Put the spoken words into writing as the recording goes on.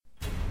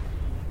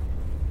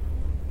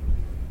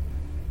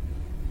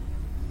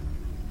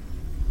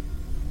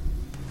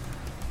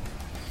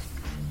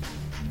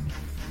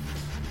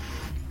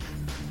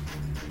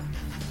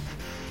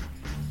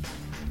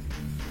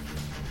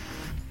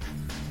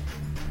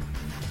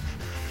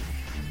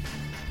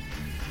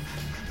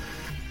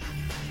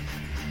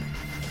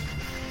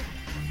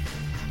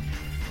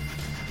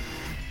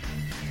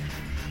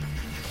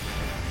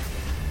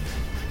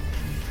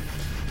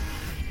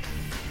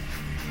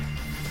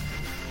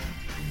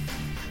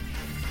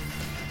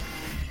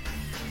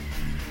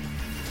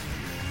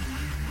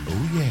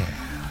Oh yeah,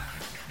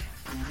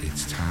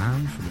 it's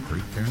time for the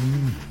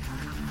breakdown.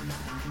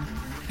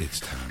 It's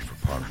time for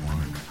part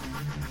one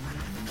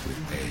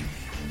with Ed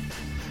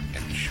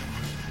and Sean.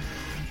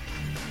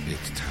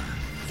 It's time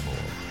for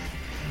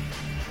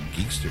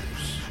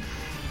Geeksters.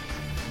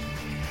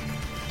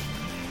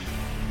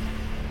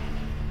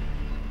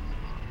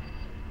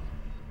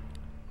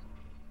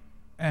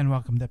 And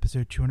welcome to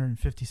episode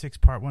 256,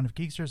 part one of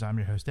Geeksters. I'm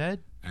your host,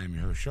 Ed. I'm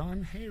your host,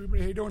 Sean. Hey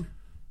everybody, how you doing?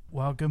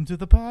 Welcome to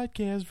the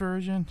podcast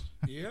version.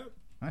 Yep.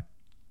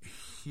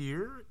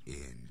 Here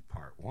in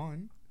part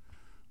one,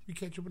 we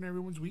catch up on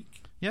everyone's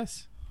week.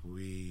 Yes.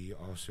 We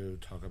also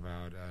talk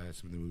about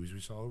some of the movies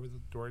we saw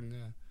during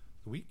the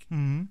week.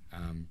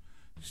 Mm-hmm.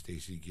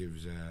 Stacy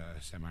gives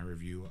a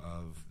semi-review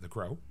of The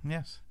Crow.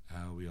 Yes.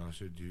 We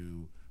also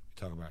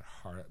talk about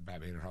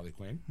Batman and Harley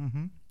Quinn.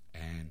 Mm-hmm.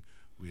 And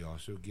we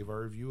also give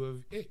our review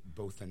of It,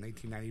 both the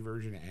 1990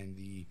 version and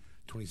the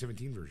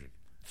 2017 version.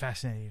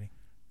 Fascinating.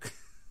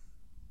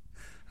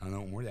 I don't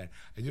know what more of that.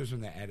 I do have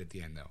something to add at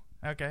the end, though.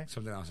 Okay.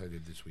 Something else I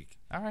did this week.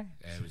 All right.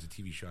 It was a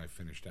TV show I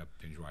finished up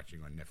binge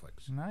watching on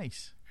Netflix.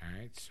 Nice. All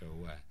right, so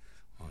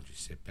I'll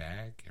just sit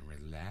back and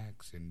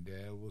relax, and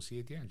we'll see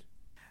you at the end.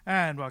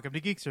 And welcome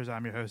to Geeksters.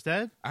 I'm your host,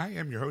 Ed. I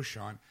am your host,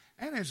 Sean,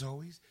 and as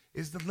always,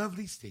 is the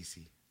lovely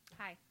Stacy.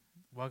 Hi.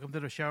 Welcome to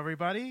the show,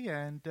 everybody.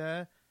 And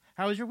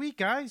how was your week,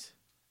 guys?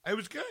 It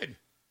was good.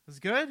 Was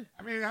it good?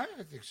 I mean, I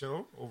think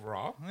so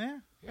overall.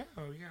 Yeah. Yeah,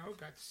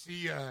 got to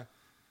see.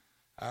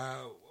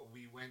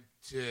 We went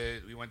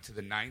to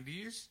the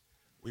 90s.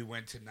 We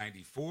went to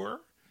 94,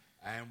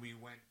 and we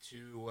went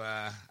to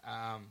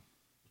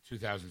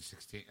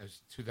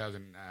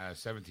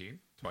 2017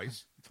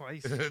 twice.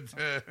 Twice.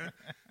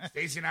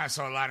 Stacy and I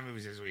saw a lot of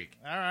movies this week.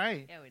 All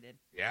right. Yeah, we did.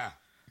 Yeah.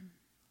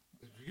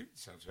 You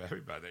sound so happy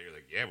about that. You're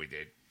like, yeah, we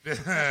did.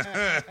 It's not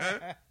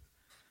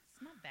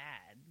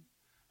bad.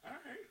 All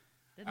right.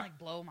 Didn't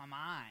blow my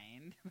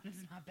mind, but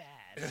it's not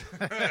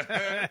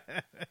bad.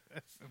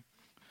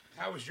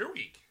 How was your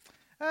week?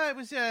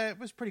 It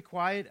was pretty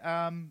quiet.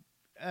 I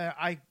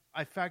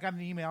got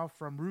an email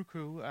from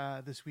Roku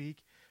this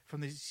week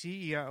from the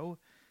CEO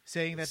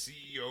saying that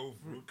CEO of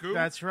Roku.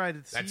 That's right.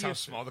 That's how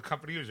small the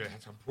company is. Or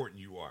that's how important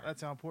you are.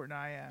 That's how important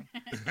I am.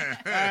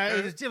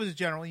 It was a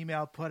general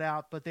email put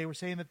out, but they were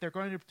saying that they're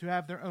going to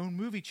have their own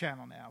movie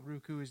channel now.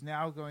 Roku is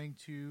now going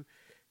to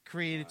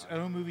create its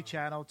own movie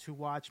channel to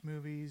watch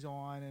movies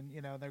on, and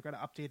they're going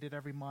to update it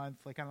every month,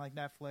 kind of like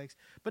Netflix,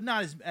 but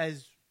not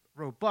as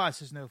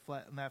robust as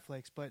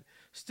Netflix, but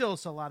still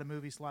it's a lot of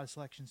movies, a lot of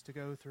selections to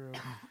go through.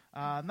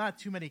 Not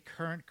too many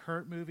current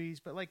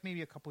movies, but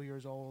maybe a couple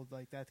years old,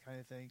 that kind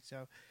of thing.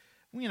 So,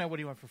 what do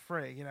you want for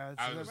free? It's,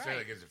 I was going to say,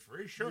 is it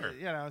free? Sure.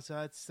 So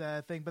that's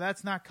a thing, but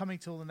that's not coming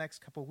till the next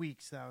couple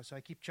weeks, though. So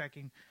I keep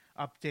checking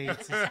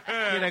updates,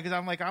 because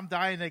I'm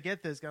dying to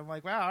get this. I'm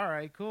like, wow, all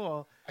right,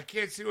 cool. I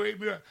can't see what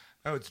you.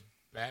 Oh, it's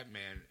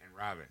Batman and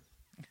Robin,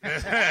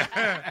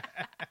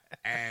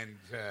 and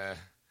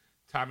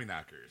Tommy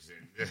Knockers,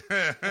 and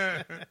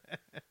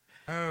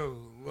oh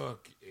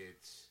look,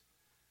 it's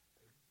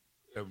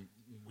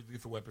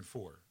Lethal Weapon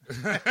 4.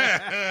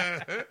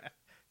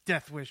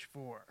 Death Wish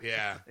 4.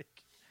 Yeah.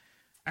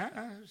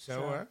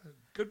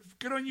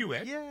 Good on you,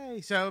 Ed. Yay.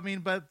 So,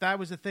 but that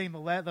was the thing. The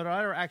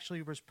letter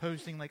actually was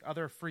posting,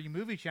 other free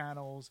movie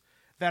channels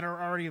that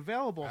are already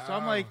available. So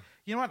I'm like,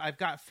 you know what? I've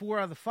got 4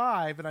 out of the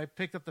 5, and I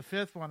picked up the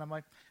 5th one. I'm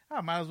like, I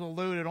might as well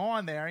load it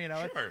on there.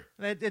 Sure.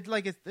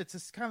 It's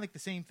just kind of like the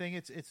same thing.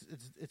 It's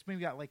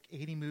maybe got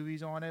 80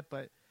 movies on it,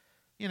 but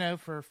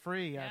for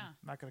free, Yeah. I'm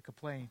not going to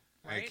complain.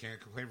 I can't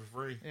complain for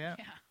free. Yeah.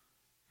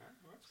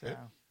 That's good.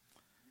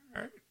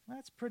 All right.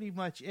 That's pretty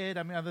much it.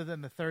 Other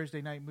than the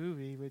Thursday night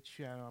movie,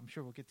 which I'm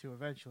sure we'll get to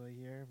eventually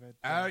here. But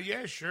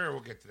yeah, sure. We'll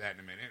get to that in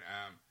a minute.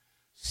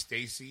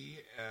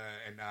 Stacy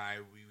and I,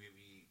 we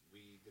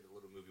did a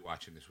little movie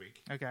watching this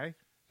week. Okay.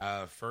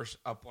 First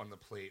up on the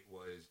plate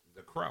was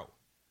The Crow.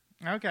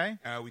 Okay.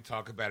 We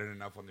talk about it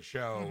enough on the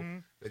show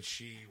that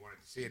she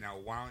wanted to see it. Now,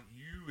 why don't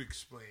you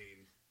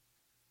explain?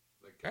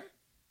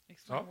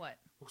 Explain what?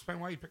 We'll explain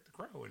why you picked The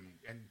Crow,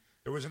 and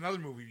there was another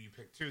movie you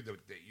picked too that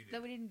you did.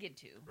 That we didn't get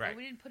to. Right. But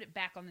we didn't put it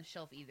back on the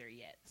shelf either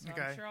yet. So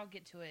Okay. I'm sure I'll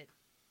get to it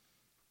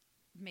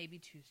maybe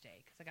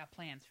Tuesday because I got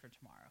plans for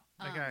tomorrow.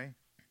 Okay.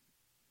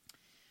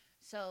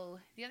 So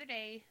the other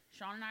day,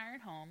 Sean and I are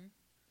at home,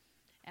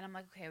 and I'm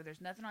like, okay, well,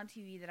 there's nothing on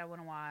TV that I want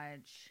to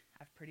watch.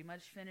 I've pretty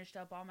much finished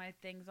up all my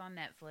things on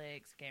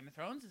Netflix. Game of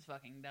Thrones is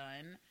fucking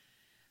done.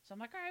 So I'm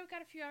like, all right, we've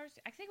got a few hours.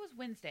 I think it was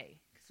Wednesday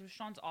because it was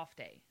Sean's off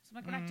day. So I'm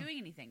like, we're not doing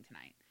anything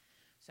tonight.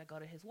 So I go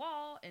to his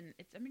wall, and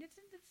it's nice.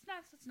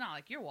 It's not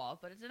like your wall,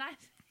 but it's a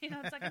nice,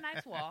 it's like a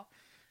nice wall.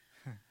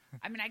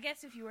 I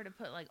guess if you were to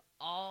put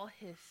all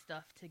his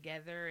stuff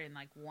together in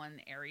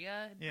one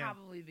area, it'd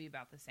probably be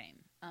about the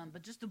same.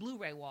 But just the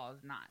Blu-ray wall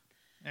is not.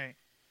 All right.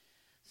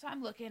 So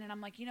I'm looking, and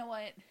I'm like, you know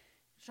what?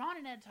 Sean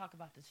and Ed talk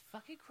about this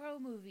fucking Crow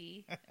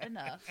movie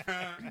enough,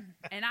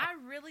 and I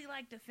really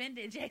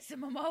defended Jason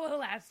Momoa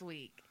last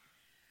week.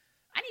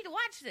 I need to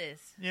watch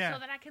this so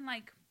that I can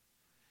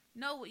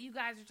know what you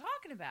guys are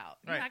talking about.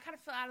 You Right. know, I kind of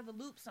feel out of the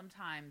loop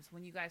sometimes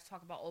when you guys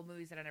talk about old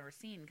movies that I've never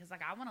seen because,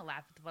 like, I want to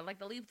laugh at the like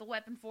the Leave the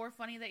Weapon 4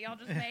 funny that y'all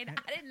just made.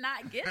 I did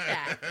not get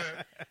that,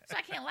 so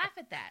I can't laugh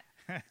at that.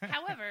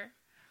 However,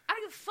 I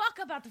don't give a fuck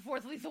about the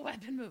fourth Lethal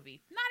Weapon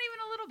movie. Not even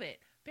a little bit.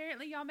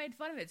 Apparently, y'all made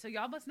fun of it, so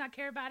y'all must not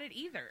care about it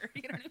either.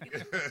 You know what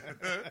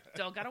I mean?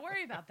 Don't got to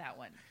worry about that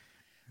one.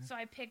 So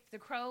I picked The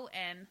Crow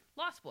and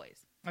Lost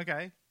Boys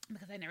Okay.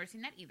 because I'd never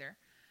seen that either.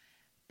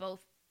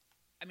 Both,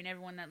 I mean,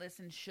 everyone that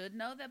listens should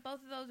know that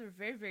both of those are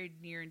very, very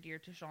near and dear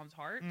to Sean's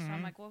heart. So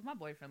I'm like, well, if my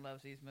boyfriend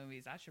loves these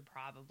movies, I should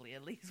probably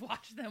at least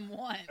watch them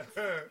once.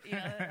 You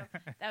know,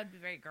 that would be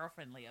very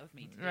girlfriendly of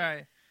me to do.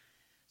 Right.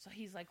 So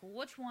he's like, well,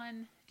 which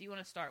one do you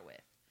want to start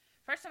with?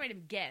 First, I made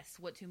him guess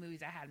what two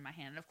movies I had in my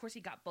hand. And, of course, he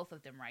got both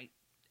of them right.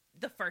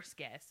 The first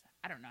guess.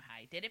 I don't know how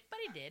he did it, but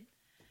he did.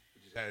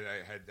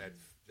 I had that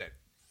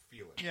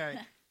feeling.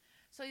 Yeah.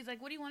 So he's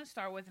like, what do you want to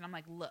start with? And I'm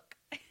like, look.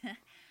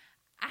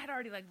 I had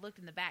already like looked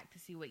in the back to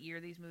see what year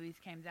these movies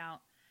came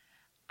out.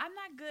 I'm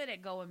not good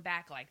at going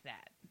back like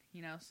that,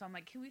 you know? So I'm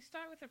like, can we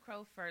start with The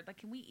Crow first? Like,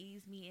 can we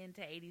ease me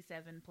into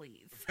 87,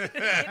 please?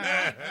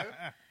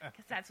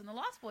 Because that's when The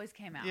Lost Boys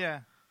came out. Yeah.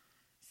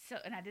 So,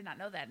 and I did not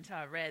know that until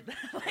I read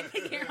like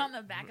the year on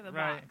the back of the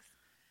Right. box.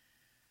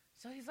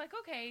 So he's like,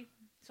 okay.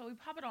 So we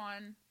pop it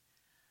on.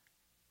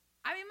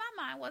 I mean,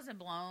 my mind wasn't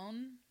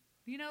blown.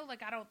 You know,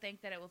 like, I don't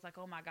think that it was like,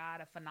 oh my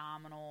God, a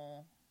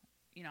phenomenal,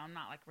 you know, I'm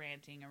not like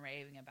ranting and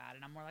raving about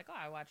it. I'm more like, oh,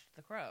 I watched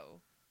The Crow.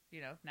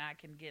 You know, now I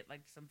can get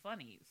like some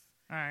funnies.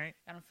 All right.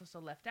 I don't feel so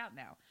left out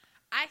now.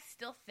 I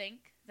still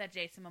think that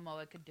Jason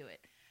Momoa could do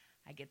it.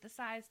 I get the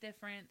size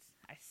difference.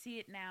 I see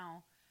it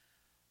now.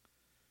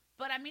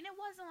 But I mean, it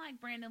wasn't like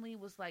Brandon Lee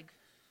was like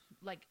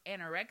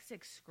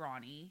anorexic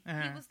scrawny.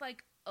 Uh-huh. He was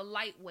like a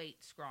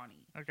lightweight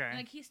scrawny. Okay. And,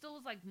 like, he still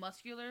was like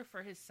muscular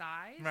for his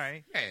size.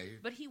 Right. Hey,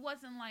 But he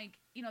wasn't like,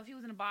 you know, if he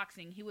was in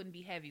boxing, he wouldn't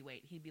be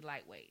heavyweight. He'd be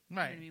lightweight. You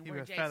know Right. what I mean? He Where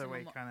was Jason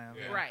featherweight Momoa- kind of.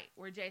 Yeah. Right.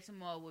 Where Jason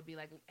Momoa would be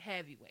like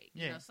heavyweight.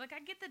 You Yeah. know? So like I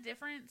get the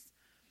difference,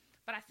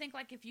 but I think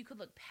like if you could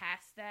look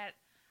past that,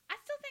 I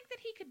still think that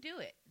he could do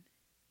it.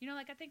 You know,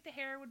 like I think the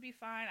hair would be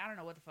fine. I don't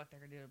know what the fuck they're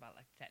gonna do about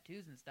like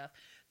tattoos and stuff.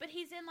 But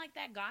he's in like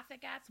that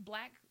gothic ass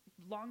black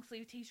long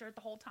sleeve t-shirt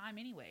the whole time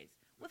anyways.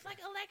 With like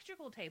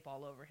electrical tape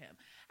all over him.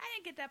 I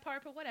didn't get that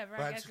part, but whatever.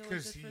 well, I that's guess it was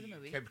because just he for the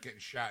movie. kept getting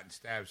shot and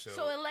stabbed.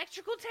 So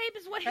electrical tape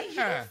is what he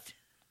Yeah. used.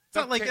 It's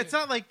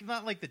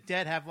not like the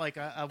dead have like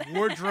a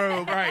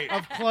wardrobe Right.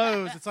 of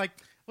clothes. It's like,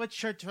 what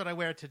shirt should I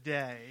wear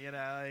today? You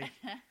know, like,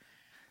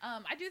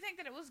 I do think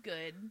that it was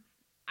good.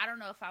 I don't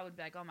know if I would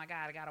be like, oh my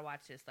God, I gotta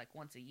watch this like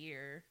once a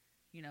year,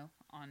 you know,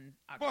 on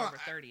October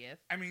 30th.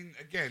 I mean,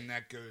 again,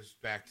 that goes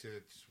back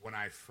to when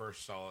I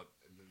first saw it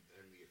and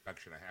the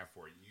affection I have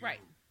for it. Right.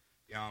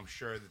 You know, I'm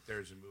sure that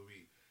there's a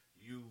movie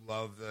you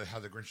love, How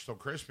the Grinch Stole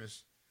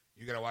Christmas.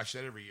 You got to watch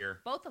that every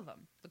year. Both of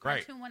them, the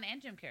Right. cartoon one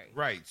and Jim Carrey.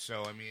 Right.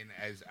 So, I mean,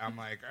 as I'm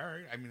like, all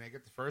right, I mean, I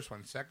get the first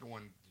one. The second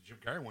one, the Jim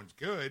Carrey one's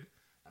good,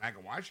 and I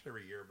can watch it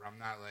every year, but I'm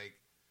not like,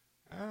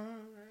 all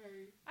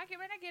right. I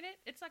get it.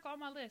 It's like on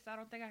my list. I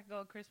don't think I could go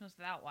a Christmas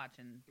without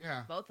watching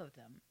Yeah. both of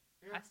them.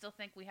 Yeah. I still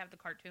think we have the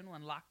cartoon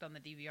one locked on the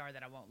DVR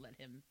that I won't let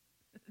him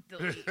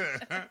delete.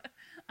 I'm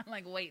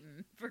like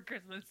waiting for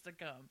Christmas to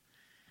come.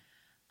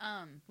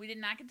 We did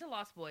not get to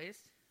Lost Boys.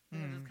 It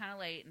was kind of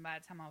late, and by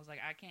the time I was like,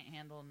 I can't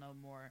handle no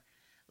more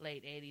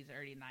late 80s,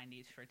 early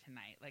 90s for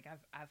tonight. Like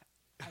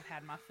I've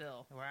had my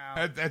fill.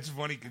 wow. That's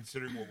funny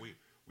considering what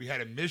we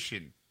had a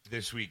mission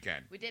this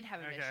weekend. We did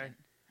have a Okay. mission.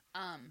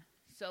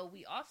 So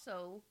we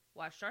also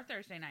watched our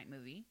Thursday night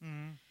movie,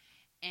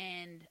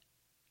 and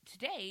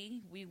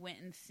today we went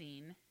and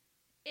seen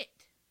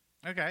It,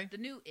 Okay. the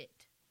new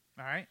It.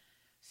 All right.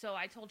 So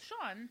I told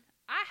Sean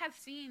I have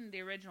seen the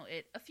original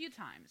It a few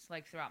times,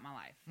 like throughout my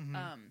life,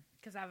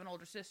 because I have an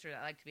older sister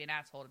that liked to be an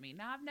asshole to me.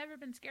 Now I've never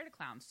been scared of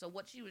clowns, so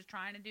what she was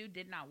trying to do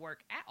did not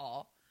work at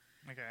all.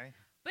 Okay.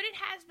 But it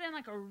has been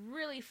like a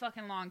really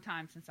fucking long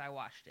time since I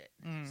watched it.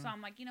 So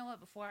I'm like, you know what?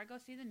 Before I go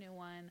see the new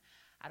one,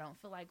 I don't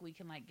feel like we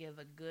can like give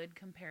a good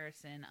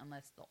comparison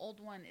unless the old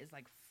one is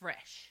like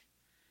fresh,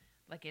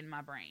 like in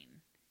my brain.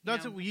 You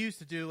That's know? what we used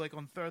to do, like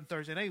on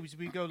Thursday night.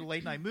 We go to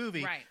late night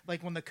movie. Right.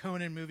 Like when the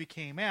Conan movie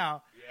came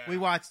out, Yeah. we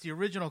watched the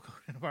original Conan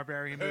the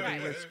Barbarian movie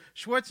Right. with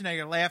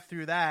Schwarzenegger, laughed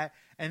through that,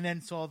 and then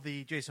saw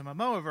the Jason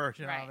Momoa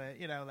version Right. of it.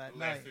 You know that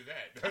Laugh night. through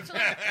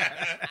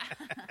that.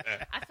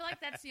 I feel like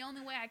that's the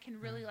only way I can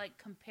really like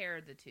compare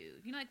the two.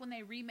 You know, like when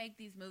they remake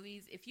these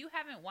movies, if you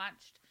haven't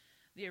watched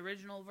the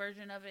original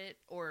version of it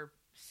or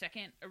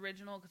second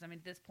original, because I mean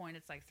at this point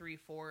it's like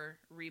 3-4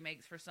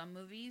 remakes for some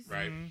movies.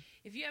 Right.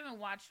 If you haven't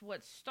watched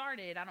what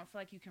started, I don't feel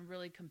like you can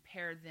really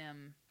compare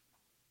them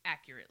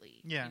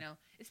accurately. Yeah. You know,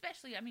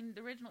 especially I mean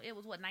the original it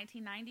was what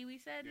 1990 we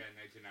said. Yeah,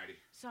 1990.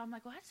 So I'm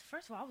like, well, that's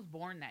first of all I was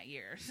born that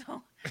year,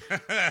 so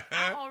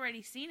I've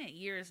already seen it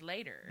years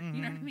later.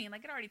 You know what I mean?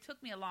 Like it already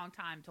took me a long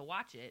time to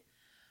watch it.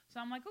 So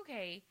I'm like,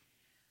 okay.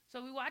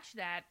 So we watched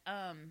that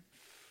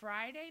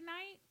Friday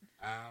night.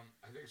 I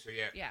think so.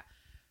 Yeah. Yeah.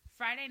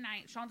 Friday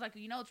night, Sean's like,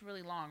 you know, it's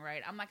really long,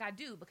 right? I'm like, I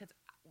do, because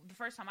the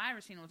first time I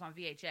ever seen it was on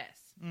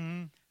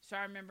VHS. So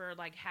I remember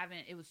like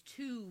it was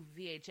 2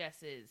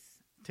 VHSs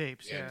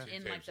Tapes, Yeah, yeah.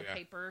 in like the yeah.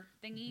 paper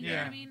thingy. You know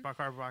what I mean?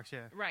 Cardboard box,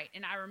 yeah. Right.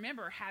 And I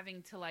remember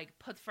having to like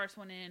put the first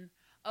one in.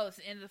 Oh, it's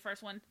the end of the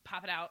first one.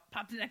 Pop it out.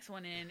 Pop the next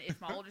one in. If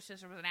my older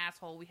sister was an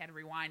asshole, we had to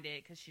rewind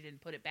it because she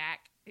didn't put it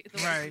back.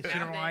 Right, she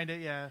didn't rewind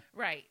it, yeah.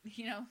 Right.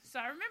 So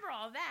I remember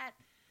all that.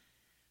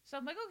 So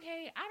I'm like,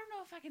 okay, I don't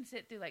know if I can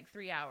sit through like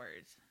 3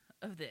 hours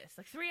of this.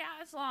 Like 3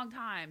 hours is a long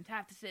time to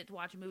have to sit to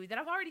watch a movie that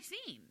I've already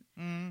seen.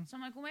 Mm. So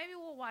I'm like, well, maybe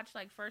we'll watch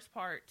like first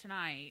part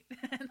tonight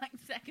and like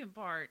second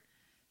part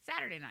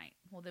Saturday night.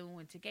 Well, then we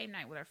went to game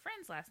night with our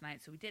friends last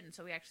night, so we didn't.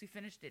 So we actually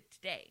finished it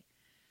today.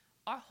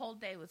 Our whole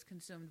day was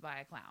consumed by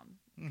a clown.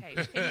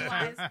 Okay,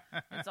 Pennywise,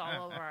 it's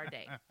all over our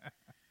day.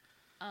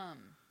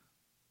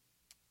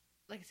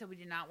 Like I said, we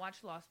did not watch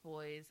Lost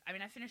Boys. I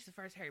mean, I finished the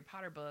first Harry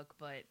Potter book,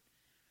 but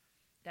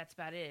that's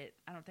about it.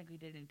 I don't think we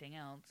did anything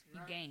else. We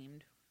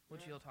gamed,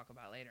 which you'll talk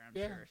about later, I'm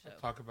sure. So I'll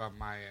talk about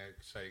my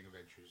exciting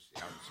adventures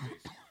out in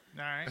space.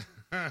 All right.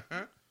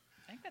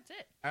 I think that's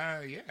it.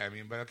 Yeah, I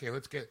mean, but okay,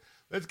 let's get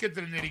to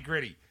the nitty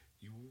gritty.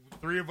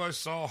 Three of us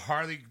saw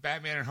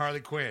Batman and Harley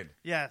Quinn.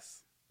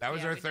 Yes. That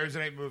was Yeah, our we did. Thursday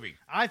night movie.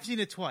 I've seen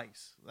it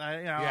twice.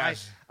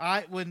 Yes.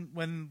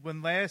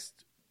 When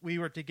last we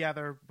were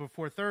together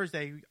before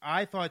Thursday,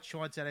 I thought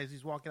Sean said as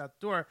he's walking out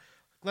the door,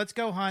 "Let's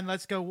go, hon.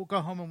 Let's go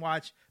home and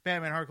watch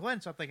Batman and Harley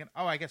Quinn." So I'm thinking,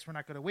 oh, I guess I'm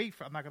not going to wait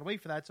for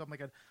that. So I'm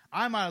like,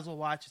 I might as well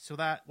watch it so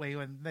that way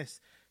when this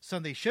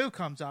Sunday show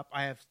comes up,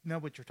 I know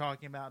what you're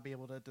talking about and be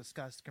able to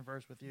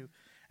converse with you.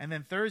 And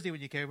then Thursday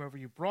when you came over,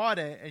 you brought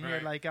it and you're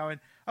Right. like going,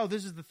 "Oh,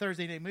 this is the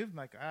Thursday night movie." I'm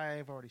like,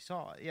 I've already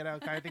saw it, kind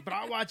of thing. But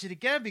I'll watch it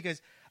again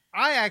because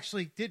I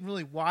actually didn't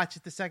really watch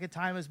it the second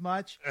time as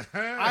much.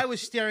 I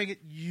was staring at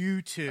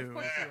you two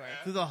course you were.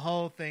 through the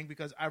whole thing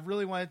because I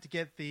really wanted to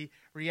get the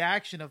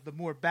reaction of the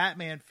more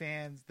Batman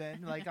fans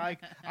than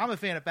I'm a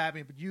fan of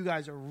Batman, but you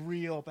guys are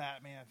real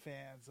Batman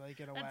fans, like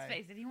in a Let's way.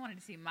 face it, he wanted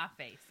to see my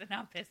face, and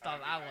how pissed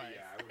off I was.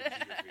 Yeah,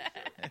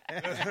 I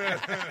would see your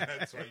face.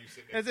 That's why you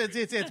sit next to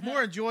me. It's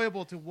more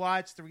enjoyable to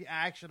watch the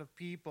reaction of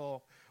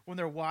people when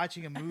they're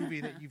watching a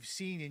movie that you've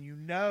seen and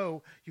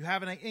you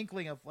have an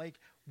inkling of like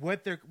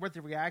what the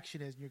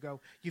reaction is, and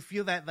you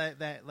feel that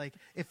like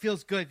it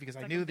feels good because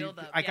I like knew a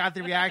build-up, I got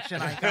the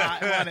reaction I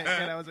got on it,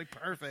 and I was like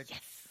perfect.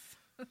 Yes.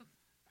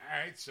 All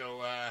right,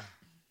 so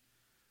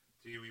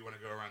do we want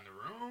to go around the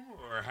room,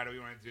 or how do we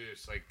want to do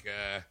this? Like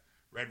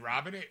Red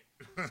Robin it?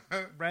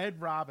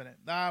 Red Robin it.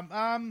 See,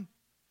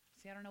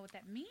 I don't know what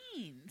that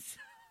means.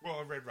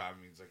 Well, Red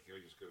Robin means like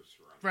it just goes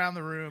around. Around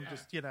the room, Yeah.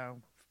 just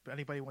if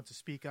anybody wants to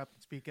speak up,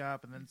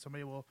 and then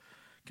somebody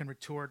can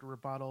retort,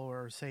 rebuttal,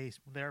 or say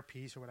their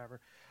piece or whatever.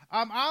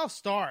 I'll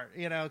start,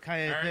 kind of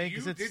thing.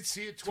 You 'cause did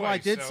see it so I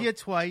twice. did see it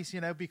twice,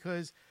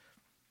 because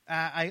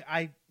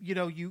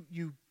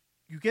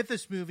you get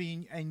this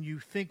movie and you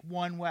think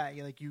one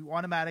way, like you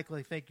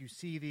automatically think you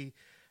see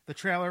the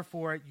trailer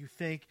for it, you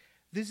think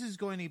this is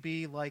going to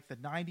be like the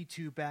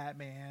 92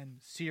 Batman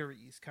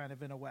series, kind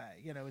of in a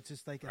way. It's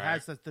just like it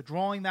has the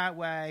drawing that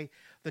way.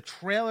 The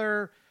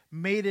trailer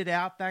made it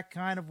out that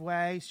kind of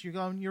way. So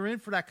you're in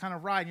for that kind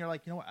of ride. And you're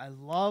like, you know what? I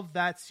love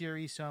that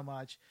series so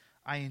much.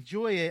 I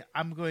enjoy it.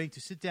 I'm going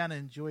to sit down and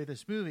enjoy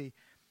this movie.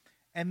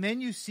 And then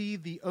you see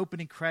the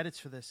opening credits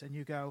for this and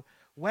you go,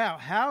 wow,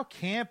 how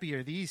campy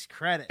are these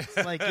credits?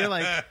 Like you're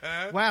like,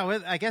 wow,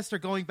 I guess they're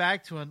going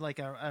back to like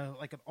an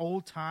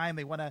old time.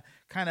 They want to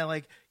kind of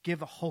like give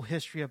the whole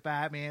history of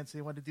Batman. So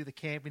they want to do the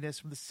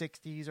campiness from the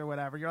 60s or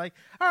whatever. You're like,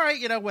 all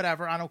right,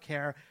 whatever. I don't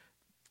care.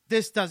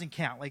 This doesn't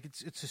count. Like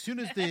it's as soon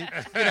as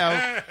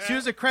as soon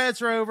as the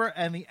credits are over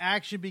and the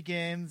action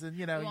begins, and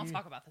We won't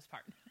talk about this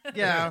part.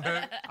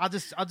 I'll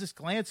just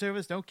glance over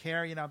this. Don't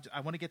care. I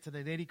want to get to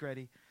the nitty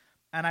gritty.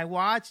 And I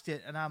watched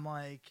it, and I'm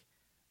like,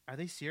 are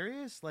they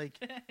serious? Like,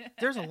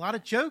 there's a lot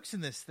of jokes in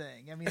this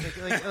thing. I mean,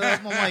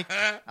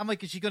 I'm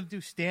like, is she going to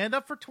do stand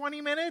up for 20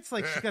 minutes?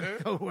 Like, she's going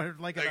to go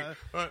like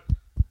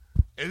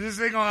is this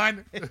thing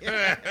on?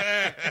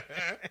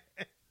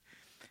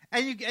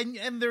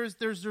 And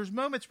there's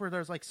moments where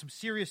there's like some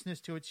seriousness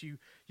to it. So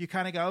you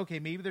kind of go, okay,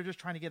 maybe they're just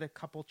trying to get a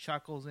couple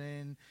chuckles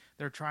in.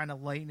 They're trying to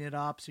lighten it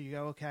up. So you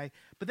go, okay.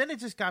 But then it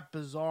just got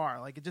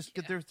bizarre. Like it just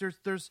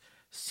there's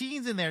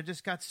scenes in there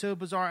just got so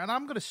bizarre. And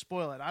I'm going to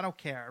spoil it. I don't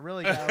care. I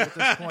really don't at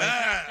this point.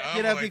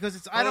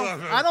 Because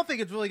I don't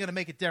think it's really going to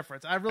make a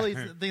difference. I really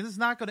think this is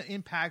not going to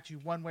impact you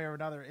one way or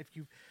another. If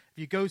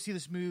you go see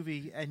this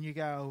movie and you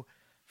go,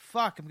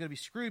 fuck, I'm going to be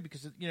screwed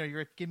because you're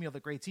going to give me all the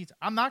great scenes.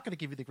 I'm not going to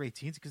give you the great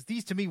scenes because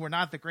these to me were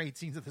not the great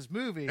scenes of this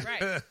movie.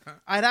 Right.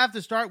 I'd have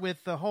to start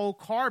with the whole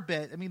car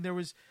bit. I mean,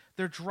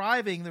 they're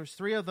driving. There's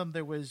three of them.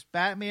 There was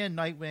Batman,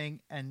 Nightwing,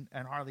 and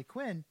Harley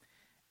Quinn,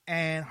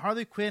 and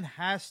Harley Quinn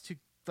has to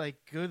like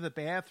go to the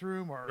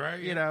bathroom or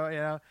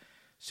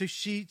So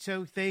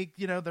they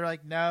they're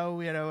like no,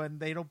 and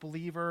they don't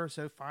believe her.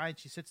 So fine,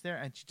 she sits there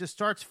and she just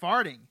starts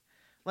farting.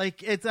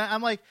 Like it's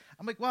I'm like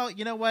well,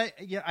 you know what?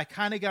 Yeah, I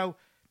kind of go.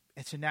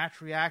 It's a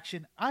natural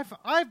reaction.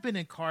 I've been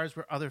in cars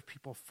where other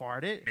people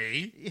farted.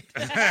 Me?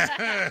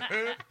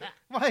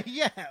 Well,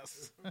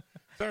 yes.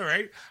 It's all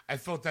right. I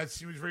felt that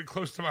scene was very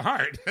close to my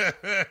heart.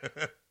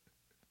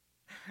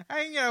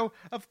 And,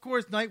 of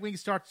course, Nightwing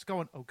starts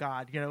going, oh,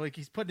 God. Like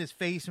he's putting his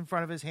face in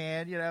front of his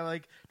hand,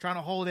 like trying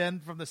to hold in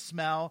from the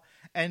smell.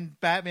 And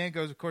Batman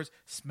goes, of course,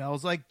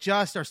 smells like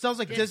discipline. Smells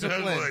like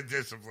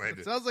discipline.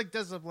 It smells like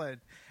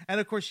discipline. And,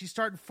 of course, she's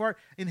starting to fart,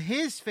 and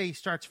his face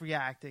starts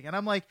reacting. And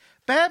I'm like,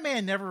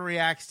 Batman never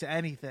reacts to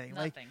anything.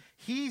 Nothing. Like,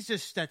 he's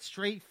just that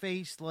straight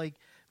face,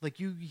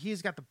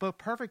 he's got the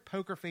perfect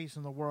poker face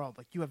in the world.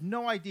 Like, you have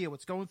no idea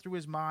what's going through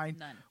his mind,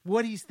 None.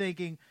 what he's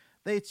thinking.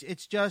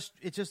 It's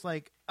just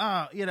like,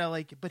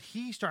 but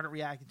he started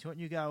reacting to it,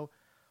 and you go,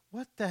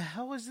 what the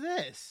hell is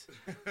this?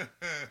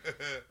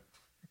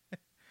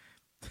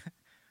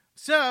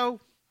 So,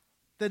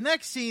 the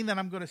next scene that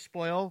I'm going to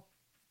spoil,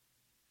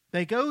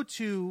 they go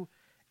to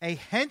a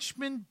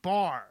henchman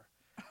bar,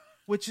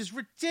 which is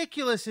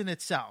ridiculous in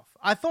itself.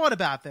 I thought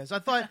about this.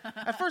 At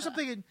first I'm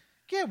thinking,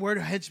 yeah, where do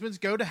henchmen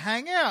go to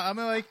hang out? I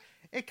mean, like,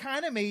 it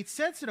kind of made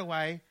sense in a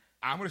way.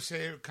 I'm going to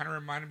say it kind of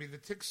reminded me of the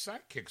Tick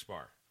Sidekicks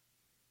bar.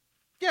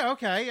 Yeah,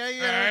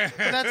 okay.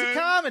 But that's a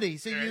comedy.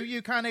 So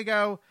you kind of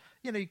go,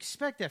 you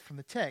expect that from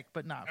the Tick,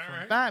 but not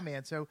from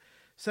Batman. So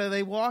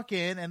they walk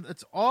in, and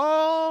it's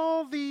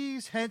all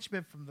these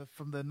henchmen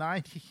from the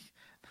 90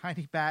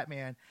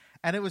 Batman.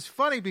 And it was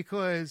funny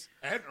because...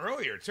 And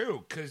earlier,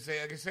 too, because,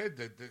 like I said,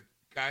 the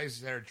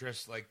guys that are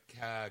dressed like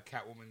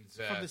Catwoman's...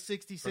 from the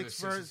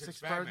 66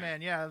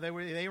 Birdman. Yeah, they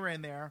were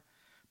in there.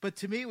 But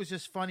to me, it was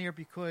just funnier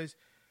because...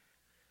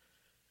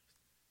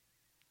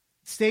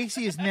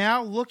 Stacy is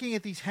now looking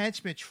at these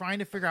henchmen trying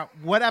to figure out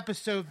what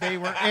episode they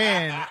were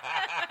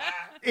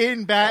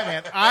in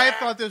Batman. I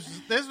thought this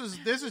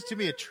was to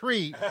me a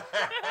treat.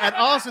 And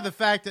also the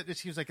fact that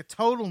she was like a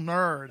total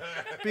nerd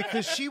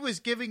because she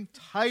was giving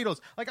titles.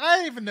 Like, I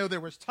didn't even know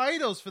there was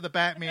titles for the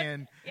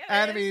Batman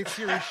animated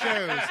series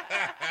shows.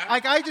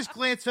 Like, I just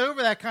glance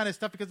over that kind of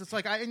stuff because it's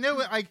like, I know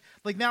it.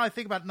 Now I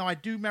think about it. No, I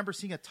do remember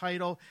seeing a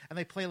title and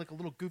they play like a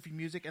little goofy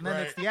music and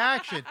then it's the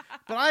action.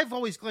 But I've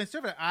always glanced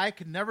over it. I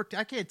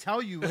can't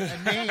tell you a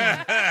name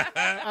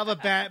of a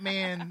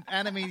Batman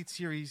animated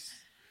series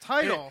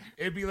title.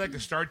 It'd be like a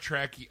Star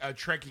Trek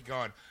Trekkie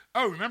going,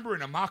 oh, remember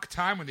in a mock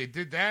time when they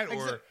did that?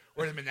 Or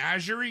the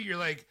Menagerie? You're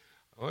like,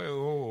 what?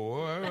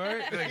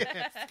 Like,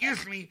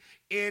 excuse me,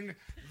 in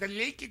the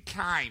naked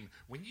time,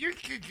 when you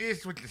did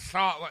this with the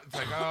salt, it's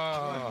like,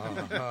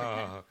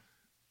 oh.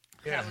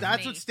 Yeah.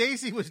 That's what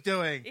Stacy was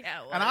doing. Yeah,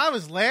 it was. And I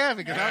was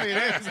laughing because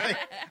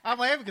I'm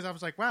laughing because I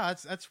was like, wow,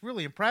 that's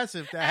really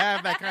impressive to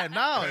have that kind of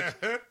knowledge.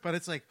 But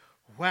it's like,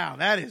 wow,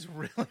 that is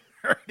really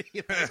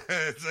nerdy.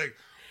 It's like,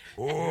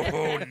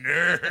 oh,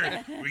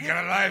 nerd. We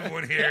got a live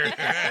one here.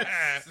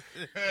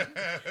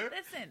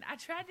 Listen, I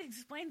tried to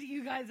explain to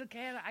you guys,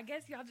 okay? I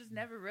guess y'all just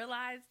never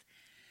realized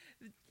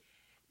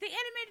the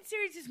animated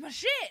series is my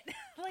shit.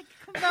 Like,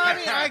 come No, on. I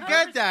mean, I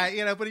get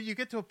that, but you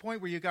get to a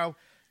point where you go,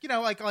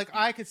 like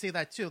I could say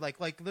that too. Like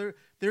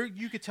there,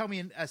 you could tell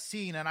me a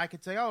scene, and I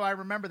could say, "Oh, I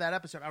remember that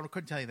episode." I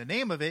couldn't tell you the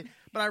name of it,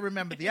 but I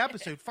remember the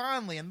episode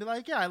fondly, and be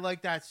like, "Yeah, I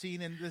like that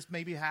scene, and this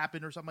maybe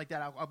happened or something like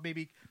that." I'll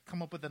maybe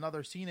come up with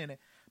another scene in it.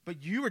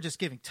 But you were just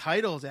giving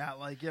titles out,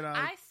 like.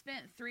 I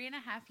spent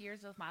 3.5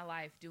 years of my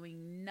life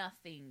doing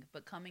nothing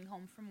but coming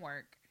home from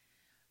work,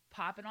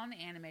 popping on the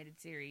animated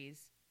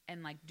series,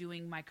 and like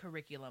doing my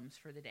curriculums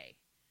for the day.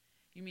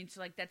 You mean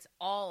so like that's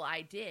all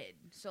I did?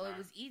 So It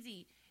was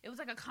easy. It was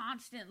like a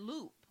constant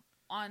loop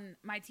on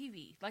my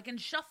TV, like in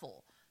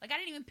shuffle. Like I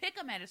didn't even pick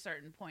them at a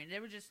certain point. They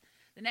were just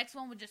the next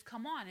one would just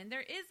come on, and there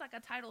is like a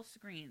title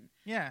screen.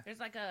 Yeah, there's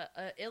like a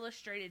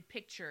illustrated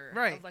picture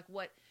of like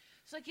what.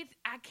 So like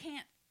I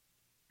can't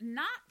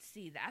not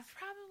see that. I've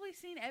probably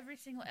seen every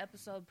single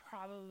episode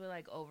probably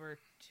like over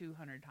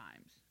 200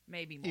 times,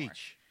 maybe more.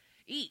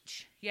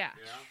 Each, yeah.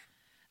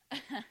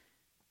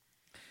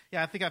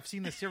 Yeah, I think I've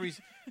seen the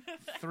series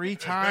 3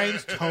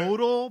 times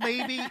total,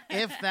 maybe,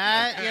 if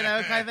that, kind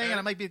of thing. And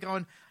I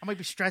might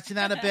be stretching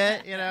that a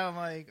bit, I'm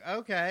like,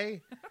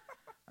 okay.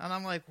 And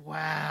I'm like,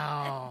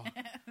 wow,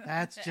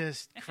 that's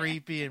just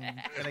creepy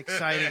and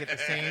exciting at the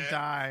same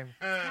time.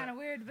 It's kind of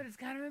weird, but it's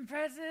kind of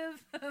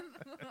impressive. I'm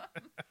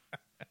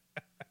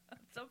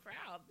so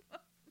proud.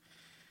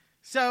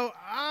 So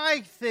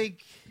I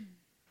think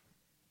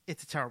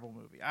it's a terrible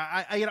movie.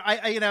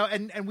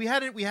 And we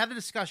had a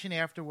discussion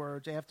after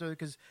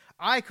because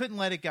I couldn't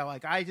let it go.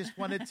 Like I just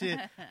wanted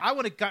I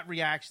wanted gut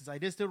reactions. I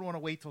just didn't want to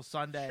wait till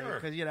Sunday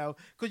because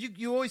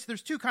you always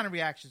there's 2 kind of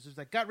reactions. There's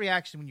that gut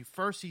reaction when you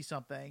first see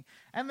something,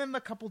 and then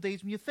the couple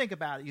days when you think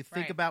about it. You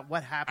think about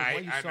what happened,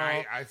 what you saw,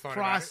 I thought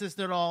processed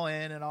it all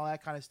in, and all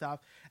that kind of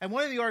stuff. And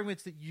one of the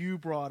arguments that you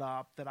brought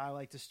up that I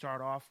like to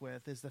start off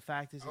with is the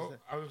fact is that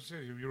I was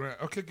saying you were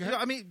okay. Go ahead.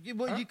 I mean,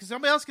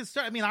 somebody else can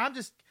start. I mean, I'm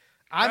just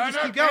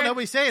keep going.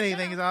 Nobody's saying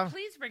anything.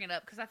 Please bring it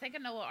up because I think I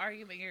know what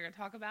argument you're going to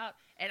talk about,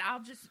 and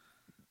I'll just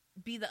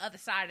be the other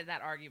side of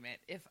that argument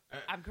if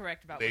I'm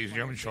correct about. Ladies and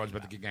gentlemen, Sean's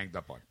about to get ganged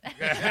up on.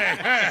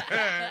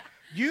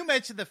 You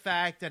mentioned the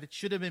fact that it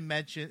should have been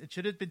mentioned. It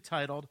should have been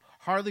titled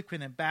Harley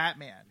Quinn and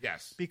Batman.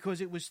 Yes,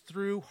 because it was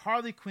through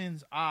Harley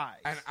Quinn's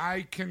eyes, and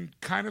I can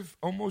kind of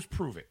almost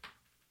prove it.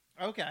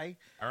 Okay.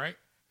 All right.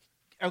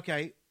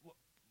 Okay.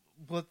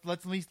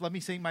 let me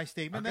say my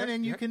statement, Okay, then,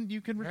 and you yeah. can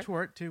Okay.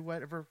 retort to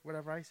whatever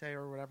I say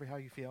or whatever how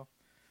you feel.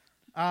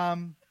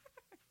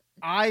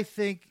 I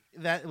think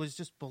that it was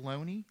just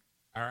baloney.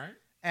 All right.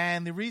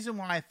 And the reason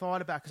why I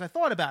thought about it,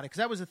 because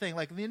that was the thing.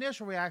 Like the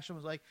initial reaction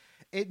was like,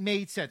 it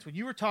made sense when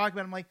you were talking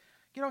about it. I'm like,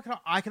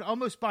 I could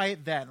almost buy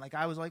it then. Like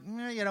I was like,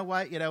 you know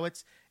what,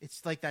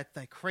 it's like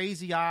that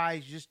crazy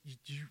eyes.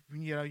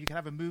 You can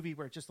have a movie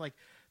where it's just like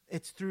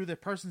it's through the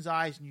person's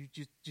eyes, and you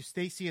just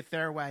they see it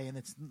their way, and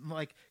it's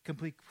like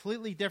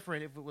completely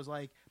different if it was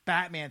like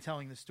Batman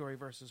telling the story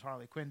versus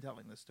Harley Quinn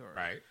telling the story.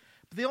 Right.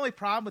 But the only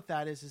problem with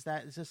that is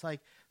that it's just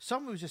like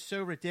something was just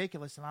so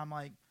ridiculous, and I'm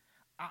like,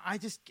 I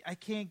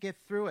can't get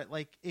through it.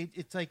 Like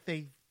it's like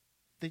they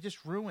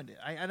just ruined it.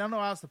 I don't know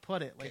how else to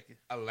put it. Like,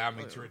 allow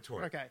me to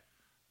retort. Okay.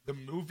 The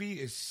movie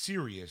is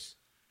serious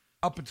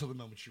up until the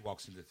moment she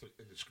walks into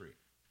the screen.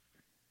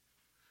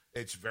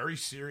 It's very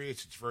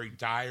serious. It's very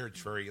dire. It's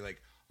very like,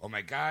 oh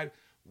my God,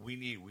 we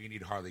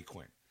need Harley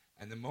Quinn.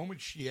 And the moment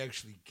she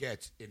actually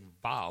gets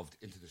involved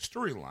into the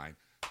storyline,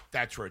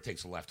 that's where it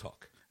takes a left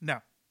hook. No.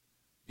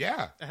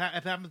 Yeah. It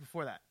happened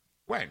before that.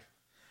 When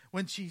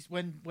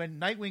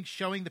Nightwing's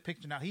showing the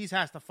picture now, he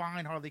has to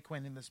find Harley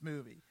Quinn in this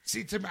movie.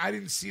 See, to me, I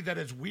didn't see that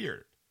as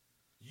weird.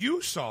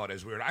 You saw it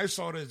as weird. I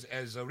saw it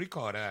as what do you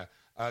call it,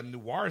 a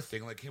noir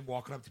thing, like him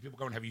walking up to people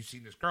going, have you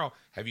seen this girl?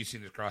 Have you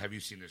seen this girl? Have you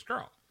seen this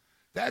girl?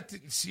 That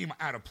didn't seem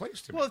out of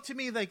place to me. Well, to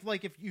me,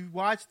 like if you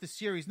watch the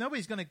series,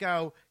 nobody's going to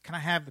go, can I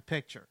have the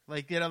picture?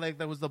 Like, like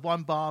there was the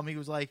one bum.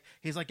 He's like,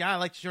 yeah, I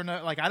like to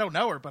know, like, I don't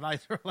know her, but I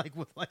sort of like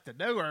would like to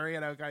know her,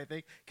 kind of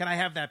thing. Can I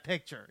have that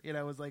picture? It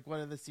was like one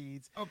of the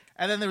seeds. Oh.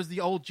 And then there was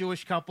the old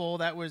Jewish couple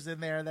that was in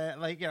there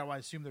that, like, I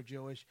assume they're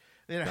Jewish.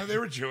 No, they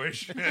were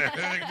Jewish. With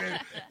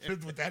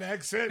that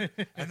accent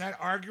and that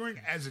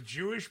arguing as a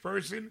Jewish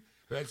person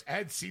who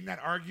had seen that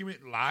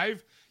argument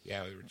live.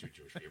 Yeah, they were two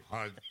Jewish people.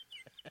 Huh?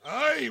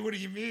 Hey, what do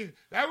you mean?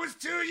 That was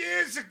 2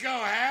 years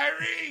ago,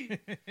 Harry,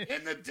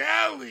 in the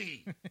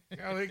deli.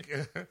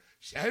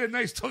 She had a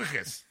nice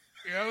tuchus.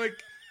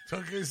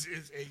 Tuchus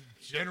is a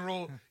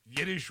general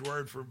Yiddish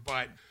word for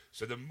butt.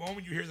 So the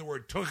moment you hear the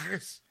word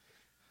tuchus,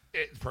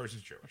 the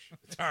person's Jewish.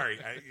 Sorry.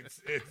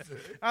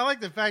 I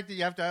like the fact that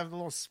you have to have a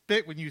little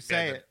spit when you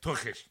say it.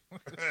 Tuchus.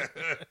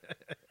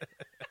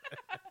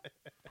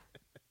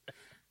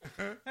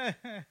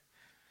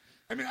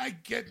 I mean, I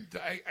get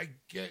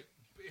it.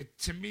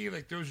 To me,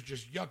 like, those are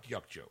just yuck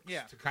jokes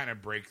to kind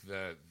of break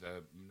the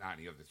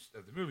monotony of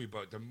the movie.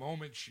 But the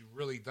moment she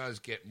really does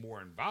get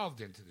more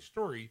involved into the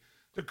story,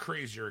 the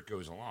crazier it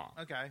goes along.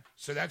 Okay.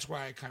 So that's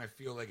why I kind of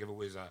feel like if it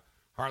was a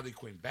Harley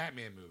Quinn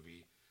Batman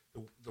movie,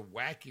 the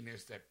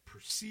wackiness that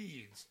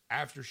proceeds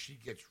after she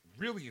gets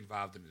really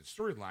involved in the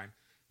storyline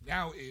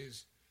now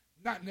is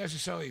not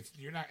necessarily,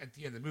 you're not at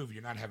the end of the movie,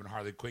 you're not having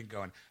Harley Quinn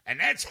going, and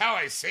that's how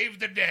I saved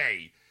the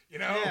day.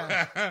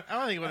 Yeah. I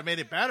don't think it would have made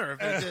it better if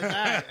they did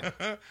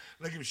that.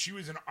 Like if she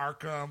was in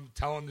Arkham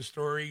telling the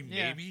story,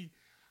 maybe.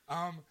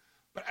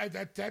 But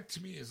that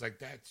to me is like,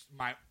 that's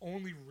my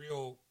only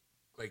real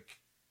like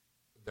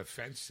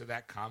defense to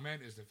that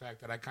comment is the fact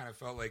that I kind of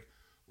felt like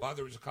while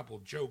there was a couple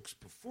of jokes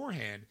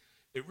beforehand,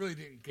 it really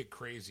didn't get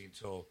crazy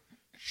until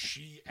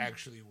she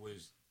actually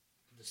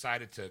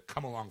decided to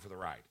come along for the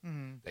ride.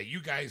 Mm-hmm. That you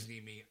guys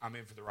need me, I'm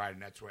in for the ride,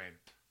 and that's when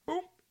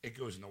boom, it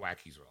goes in the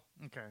Wackiesville.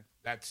 Okay,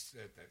 that's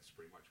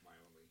pretty much my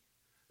only.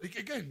 Like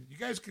again, you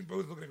guys can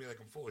both look at me like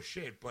I'm full of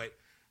shit, but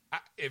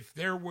if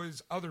there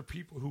was other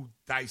people who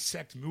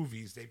dissect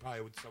movies, they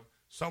probably would.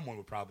 Someone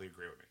would probably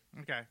agree with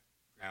me. Okay.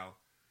 Now,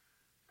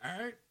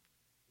 all right,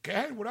 go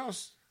ahead. What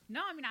else?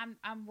 No, I mean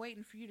I'm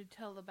waiting for you to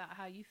tell about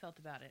how you felt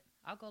about it.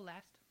 I'll go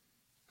last.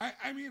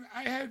 I mean,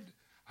 I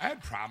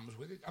had problems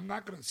with it. I'm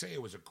not going to say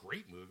it was a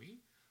great movie,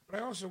 but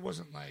I also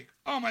wasn't like,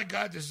 oh my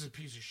God, this is a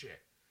piece of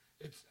shit.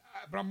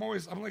 But I'm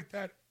like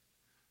that.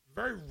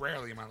 Very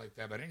rarely am I like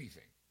that about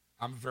anything.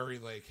 I'm very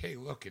like, hey,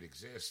 look, it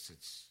exists.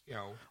 It's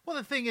Well,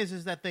 the thing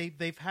is that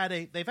they've had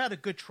a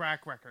good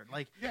track record.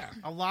 Like,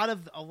 a lot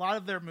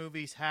of their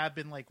movies have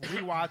been like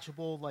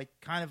rewatchable. Like,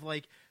 kind of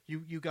like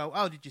you go,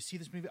 oh, did you see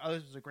this movie? Oh,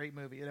 this was a great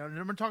movie. And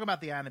I'm talking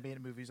about the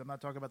animated movies. I'm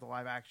not talking about the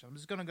live action. I'm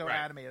just going to go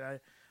animated. I'm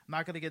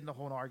not going to get into the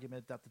whole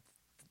argument that the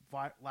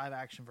live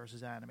action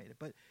versus animated.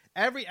 But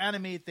every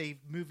animated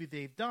movie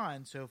they've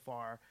done so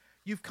far,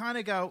 you've kind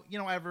of go,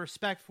 I have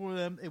respect for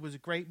them. It was a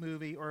great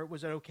movie, or it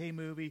was an okay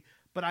movie,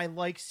 but I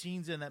like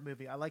scenes in that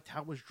movie. I liked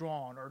how it was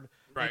drawn, or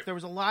like, there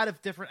was a lot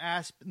of different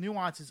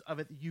nuances of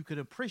it that you could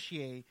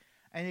appreciate.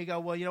 And you go,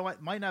 well, you know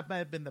what? Might not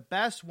have been the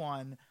best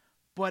one,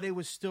 but it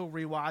was still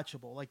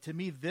rewatchable. Like, to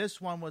me, this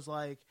one was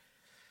like,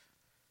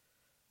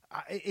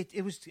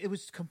 it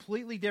was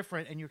completely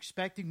different, and you're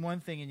expecting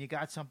one thing and you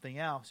got something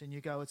else, and you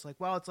go, it's like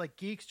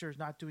Geekster's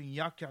not doing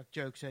yuck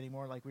jokes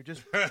anymore. Like, we're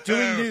just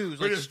doing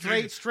news, like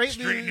straight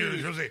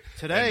news.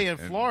 Today in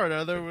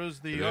Florida, there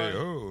was the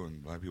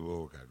and black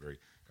people got very.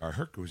 Our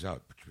heart goes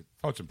out.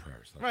 Thoughts and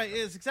prayers. Right,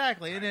 yes,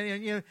 exactly,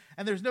 and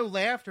there's no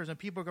laughters, and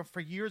people for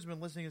years have been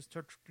listening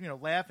to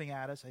laughing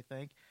at us. I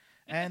think,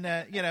 And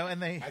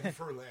and they I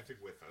prefer laughing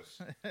with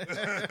us.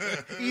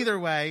 either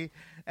way,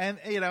 and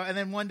and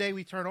then one day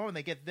we turn on and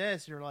they get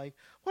this. You're like,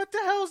 what the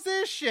hell's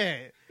this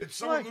shit? Did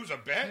someone lose a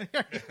bet?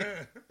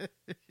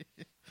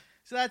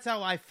 So that's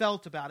how I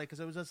felt about it, because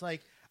it was just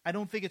like, I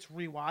don't think it's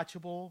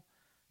rewatchable,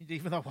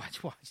 even though I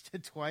watched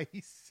it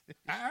twice.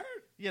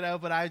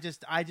 But I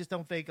just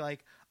don't think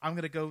like I'm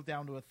gonna go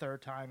down to a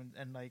third time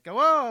and like go,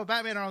 oh,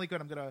 Batman Harley Quinn.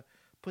 I'm gonna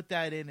put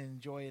that in and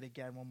enjoy it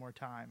again one more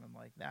time. I'm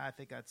like, nah, I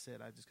think that's it.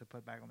 I just could put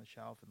it back on the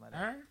shelf and let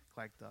it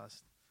collect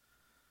dust.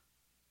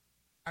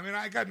 I mean,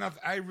 I got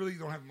nothing. I really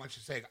don't have much to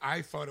say.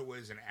 I thought it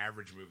was an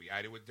average movie.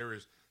 There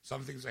was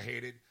some things I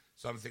hated,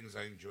 some things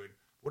I enjoyed.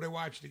 Would I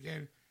watch it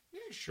again?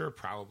 Yeah, sure,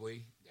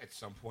 probably at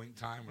some point in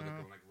time when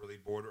I'm like really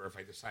bored, or if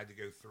I decide to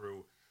go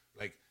through,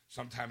 like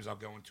sometimes I'll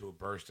go into a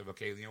burst of,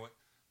 okay, you know what?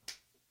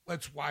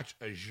 Let's watch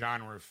a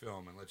genre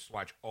film and let's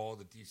watch all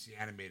the DC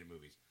animated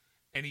movies.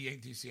 Any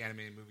DC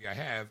animated movie I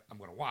have, I'm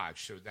going to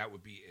watch. So that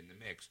would be in the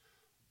mix,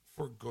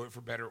 for good, for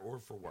better, or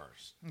for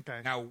worse.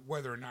 Okay. Now,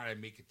 whether or not I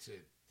make it to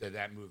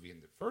that movie in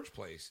the first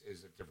place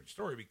is a different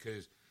story,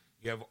 because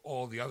you have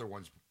all the other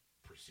ones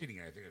preceding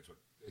it. I think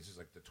this is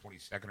like the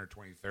 22nd or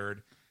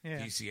 23rd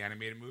DC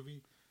animated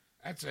movie.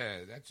 That's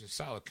a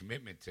solid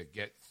commitment to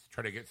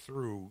try to get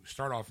through.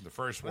 Start off in the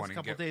first one. A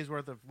couple days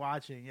worth of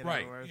watching,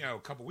 right? A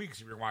couple weeks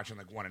if you're watching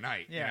like one a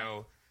night. Yeah.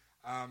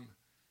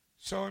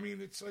 So I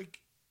mean, it's like,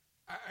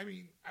 I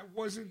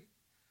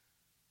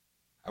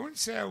wouldn't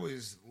say I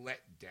was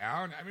let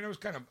down. I mean, I was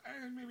kind of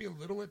maybe a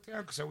little let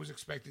down, because I was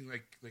expecting,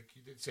 like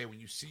you did say, when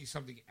you see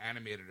something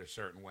animated a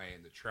certain way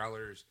and the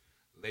trailers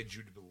led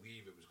you to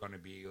believe it was going to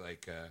be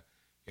like,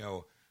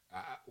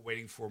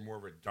 waiting for more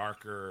of a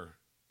darker,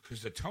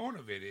 because the tone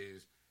of it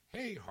is,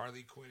 hey,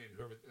 Harley Quinn and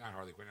not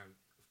Harley Quinn,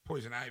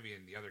 Poison Ivy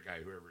and the other guy,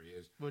 whoever he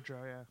is, Woodrow,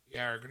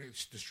 are going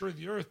to destroy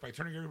the earth by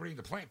turning everybody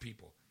into plant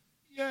people.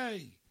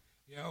 Yay!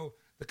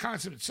 The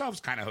concept itself is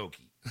kind of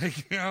hokey.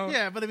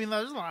 Yeah, but I mean,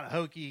 there's a lot of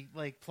hokey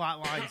like plot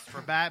lines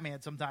for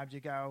Batman. Sometimes you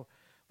go,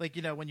 like,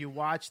 when you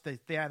watch the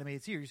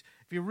animated series,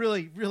 if you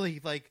really,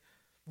 really like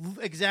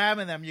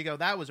examine them, you go,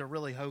 that was a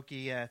really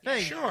hokey thing. Yeah,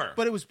 sure.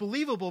 But it was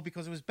believable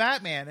because it was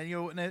Batman,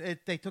 and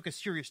they took a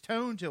serious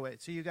tone to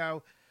it. So you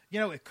go,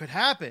 it could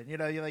happen. You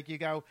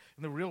go,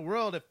 in the real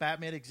world, if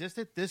Batman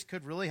existed, this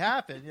could really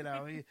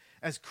happen.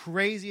 As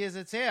crazy as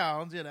it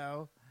sounds, it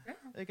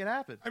could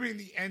happen. I mean,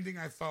 the ending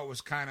I thought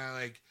was kind of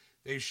like,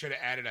 they should have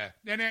added a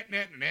at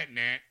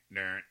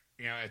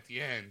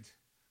the end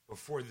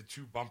before the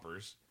two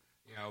bumpers,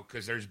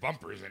 because there's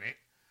bumpers in it.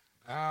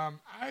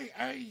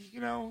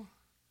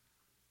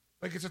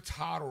 Like, it's a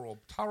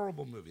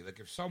tolerable movie. Like,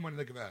 if someone,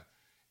 like,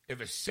 if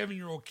a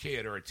 7-year-old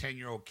kid or a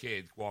 10-year-old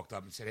kid walked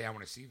up and said, hey, I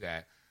want to see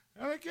that,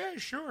 I'm like, yeah,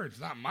 sure.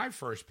 It's not my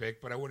first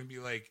pick, but I wouldn't be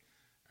like,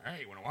 all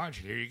right, you want to watch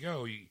it? Here you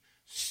go. You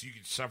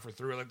can suffer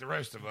through it like the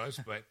rest of us,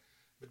 but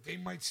they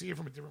might see it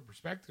from a different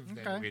perspective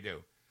than we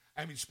do.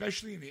 I mean,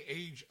 especially in the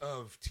age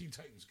of Teen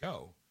Titans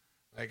Go.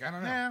 Like, I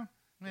don't know.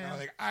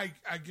 Yeah.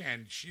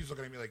 Again, she's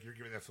looking at me like, you're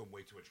giving that film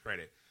way too much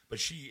credit. But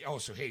she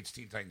also hates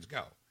Teen Titans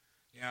Go.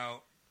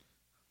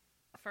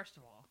 First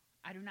of all,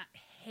 I do not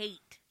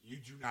hate. You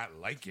do not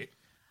like it.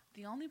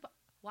 The only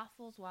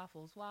waffles. Like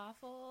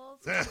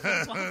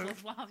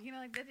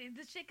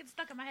this shit gets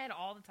stuck in my head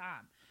all the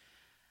time.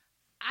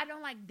 I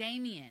don't like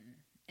Damian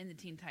in the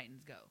Teen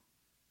Titans Go.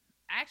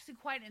 I actually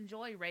quite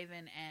enjoy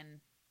Raven and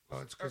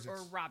or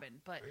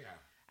Robin, but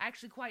I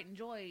actually quite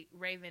enjoy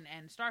Raven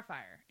and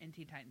Starfire in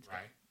Teen Titans Go.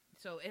 Right.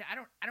 So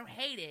I don't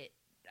hate it.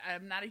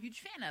 I'm not a huge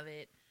fan of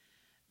it,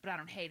 but I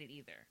don't hate it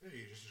either. You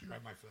just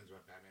described my feelings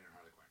about Batman and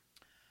Harley Quinn.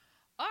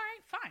 All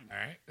right, fine.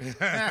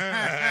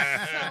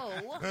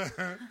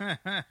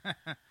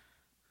 So,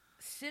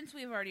 since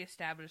we've already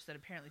established that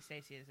apparently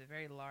Stacey is a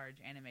very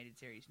large animated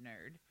series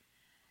nerd,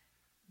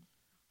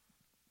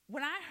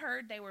 when I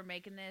heard they were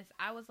making this,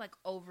 I was like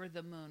over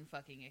the moon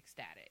fucking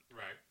ecstatic.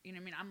 Right. You know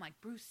what I mean? I'm like,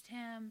 Bruce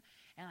Timm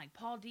and like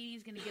Paul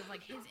Dini's going to give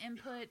like his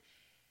input.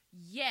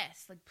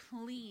 Yes, like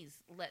please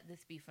let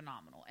this be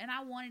phenomenal. And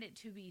I wanted it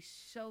to be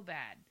so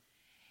bad.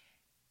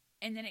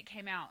 And then it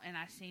came out and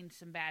I seen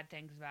some bad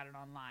things about it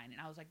online. And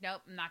I was like,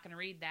 nope, I'm not going to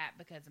read that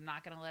because I'm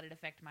not going to let it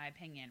affect my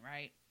opinion,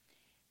 right?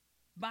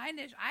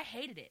 I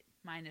hated it.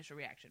 My initial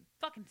reaction.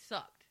 Fucking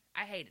sucked.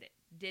 I hated it.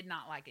 Did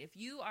not like it. If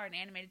you are an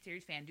animated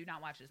series fan, do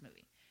not watch this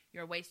movie.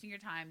 You're wasting your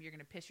time. You're going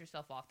to piss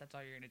yourself off. That's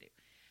all you're going to do.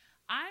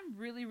 I'm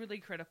really, really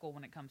critical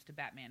when it comes to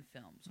Batman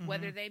films,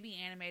 whether they be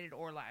animated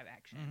or live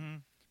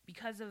action,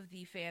 because of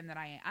the fan that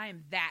I am. I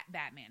am that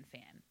Batman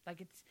fan.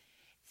 Like it's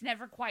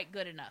never quite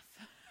good enough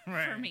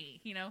for me,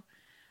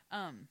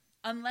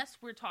 unless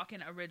we're talking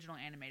original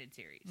animated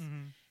series.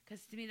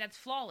 Because to me, that's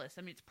flawless.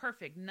 I mean, it's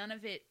perfect. None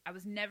of it, I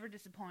was never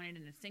disappointed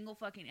in a single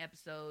fucking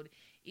episode.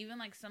 Even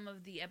like some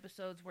of the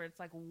episodes where it's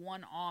like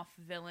one-off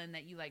villain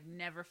that you like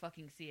never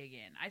fucking see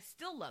again. I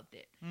still loved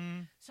it.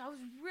 So I was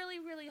really,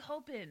 really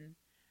hoping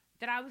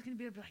that I was going to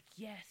be able to be like,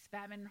 yes,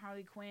 Batman and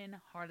Harley Quinn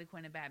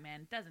and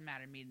Batman. Doesn't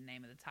matter to me the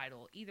name of the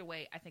title. Either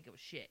way, I think it was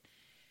shit.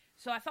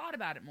 So I thought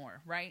about it more,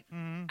 right?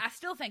 Mm-hmm. I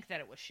still think that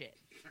it was shit.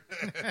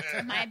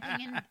 My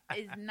opinion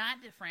is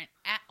not different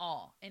at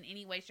all in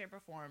any way, shape,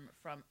 or form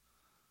from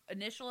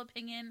initial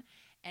opinion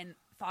and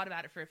thought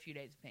about it for a few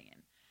days opinion.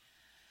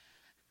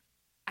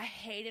 I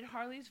hated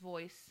Harley's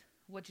voice,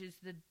 which is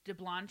the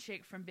blonde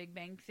chick from Big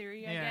Bang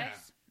Theory, I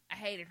guess. I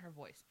hated her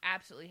voice.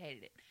 Absolutely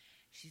hated it.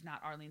 She's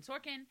not Arlene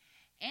Sorkin,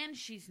 and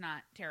she's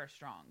not Tara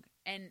Strong.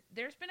 And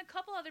there's been a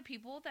couple other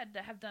people that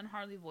have done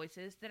Harley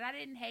voices that I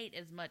didn't hate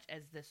as much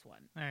as this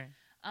one. All right.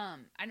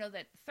 I know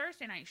that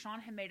Thursday night,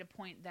 Sean had made a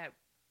point that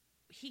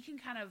he can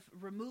kind of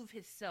remove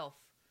himself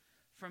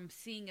from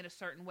seeing it a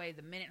certain way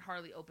the minute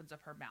Harley opens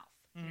up her mouth.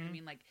 You know what I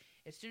mean? Like,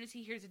 as soon as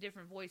he hears a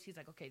different voice, he's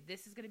like, okay,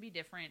 this is going to be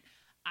different.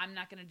 I'm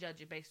not going to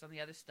judge it based on the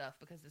other stuff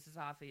because this is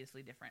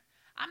obviously different.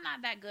 I'm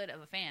not that good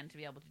of a fan to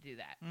be able to do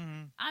that.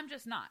 I'm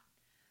just not.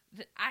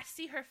 I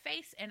see her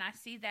face and I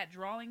see that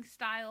drawing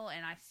style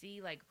and I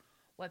see like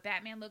what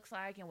Batman looks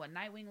like and what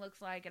Nightwing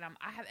looks like, and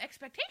I have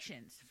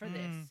expectations for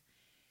this.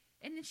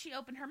 And then she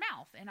opened her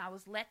mouth and I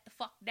was let the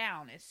fuck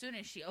down as soon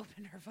as she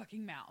opened her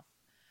fucking mouth.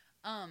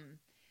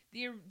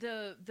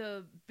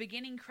 The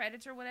beginning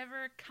credits or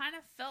whatever kind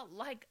of felt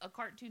like a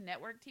Cartoon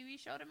Network TV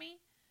show to me.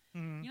 You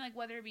know, like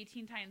whether it be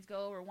Teen Titans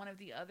Go or one of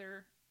the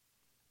other,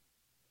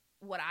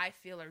 what I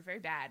feel are very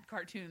bad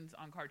cartoons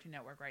on Cartoon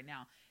Network right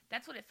now.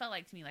 That's what it felt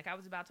like to me. Like I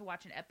was about to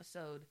watch an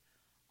episode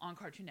on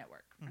Cartoon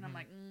Network, and I'm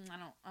like, I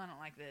don't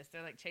like this.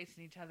 They're like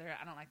chasing each other.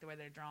 I don't like the way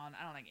they're drawn.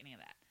 I don't like any of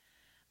that.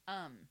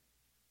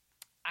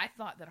 I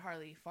thought that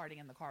Harley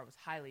farting in the car was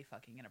highly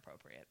fucking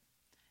inappropriate,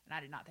 and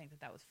I did not think that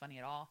that was funny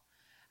at all.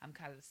 I'm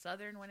kind of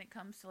Southern when it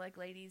comes to like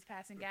ladies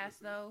passing gas,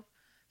 though,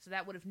 so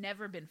that would have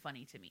never been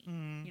funny to me.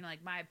 You know,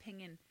 like my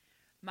opinion.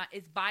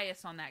 It's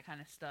biased on that kind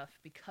of stuff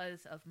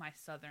because of my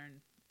Southern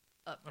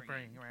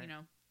upbringing, right. you know?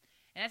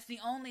 And that's the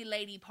only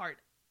lady part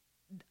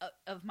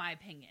of my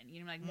opinion. You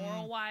know, like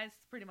moral-wise,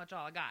 it's pretty much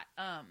all I got.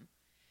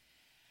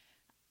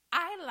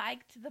 I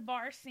liked the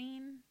bar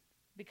scene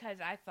because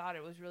I thought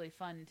it was really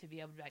fun to be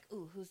able to be like,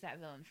 ooh, who's that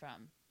villain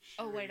from?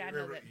 Oh, wait, I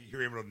know that.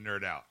 You're able to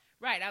nerd out.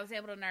 Right, I was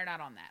able to nerd out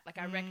on that. Like,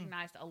 I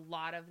recognized a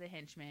lot of the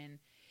henchmen.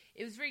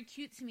 It was very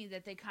cute to me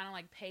that they kind of,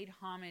 like, paid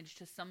homage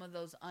to some of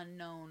those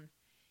unknown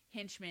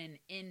henchmen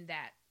in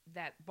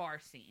that bar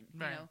scene, you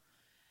know.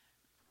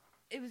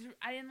 It was.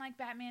 I didn't like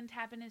Batman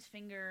tapping his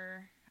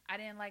finger. I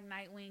didn't like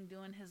Nightwing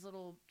doing his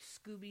little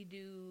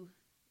Scooby-Doo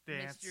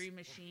mystery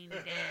machine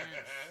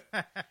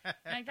dance.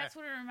 Like that's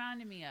what it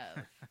reminded me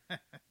of.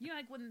 You know,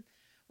 like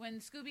when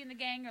Scooby and the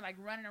gang are like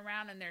running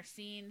around in their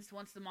scenes.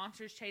 Once the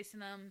monster's chasing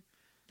them,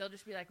 they'll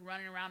just be like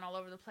running around all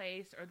over the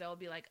place, or there'll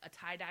be like a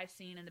tie-dye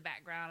scene in the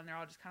background and they're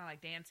all just kind of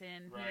like dancing.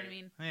 You know what I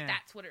mean? Yeah.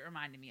 That's what it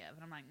reminded me of.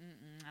 And I'm like,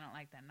 I don't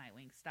like that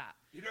Nightwing. Stop.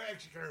 You know,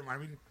 actually kind of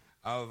remind me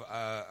of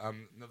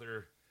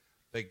another,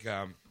 like,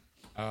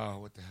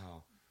 what the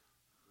hell?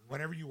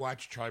 Whenever you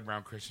watch Charlie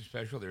Brown Christmas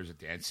Special, there's a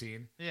dance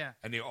scene. Yeah.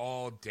 And they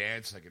all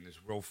dance like in this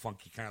real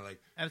funky kind of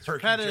like and it's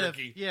repetitive.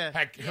 herky-jerky, Yeah.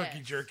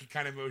 herky-jerky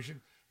kind of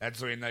motion.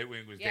 That's the way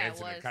Nightwing was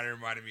dancing. It It kind of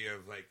reminded me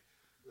of like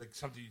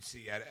something you'd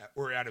see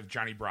out of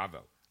Johnny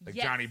Bravo. Like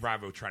Yes. Johnny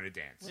Bravo trying to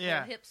dance. With Yeah.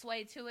 a little hip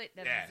sway to it.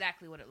 That's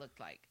exactly what it looked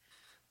like.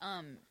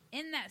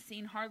 In that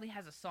scene, Harley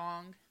has a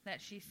song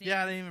that she sings.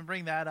 Yeah, I didn't even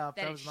bring that up.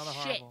 That That is was another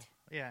shit. horrible.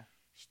 Yeah.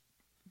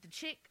 The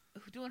chick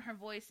doing her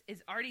voice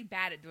is already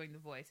bad at doing the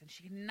voice, and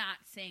she cannot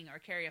sing or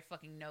carry a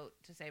fucking note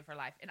to save her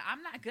life. And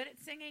I'm not good at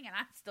singing, and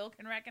I still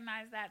can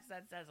recognize that, so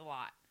that says a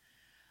lot.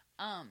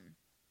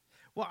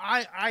 Well,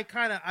 I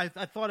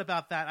thought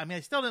about that. I mean,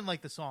 I still didn't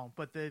like the song,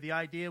 but the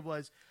idea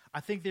was I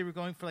think they were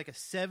going for like a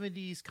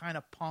 70s kind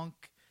of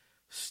punk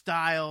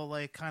style,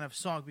 like kind of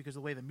song because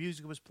of the way the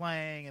music was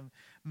playing and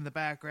in the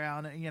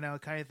background, you know,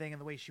 kind of thing, and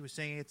the way she was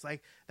singing. It's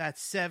like that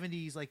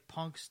 70s like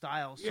punk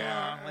style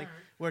song, like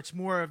where it's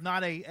more of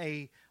not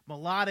a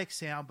melodic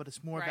sound, but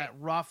it's more of that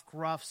rough,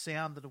 gruff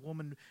sound that a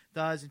woman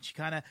does, and she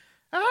kind of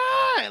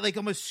like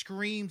almost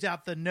screams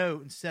out the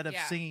note instead of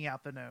singing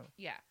out the note.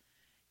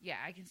 Yeah,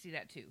 I can see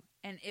that too.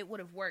 And it would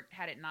have worked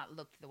had it not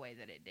looked the way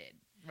that it did.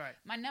 Right.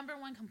 My number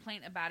one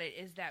complaint about it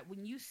is that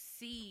when you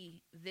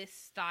see this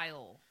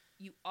style,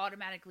 you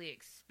automatically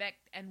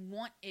expect and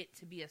want it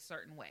to be a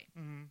certain way.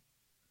 Mm-hmm.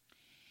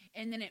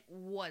 And then it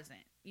wasn't.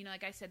 You know,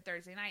 like I said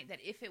Thursday night, that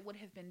if it would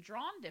have been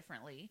drawn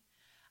differently,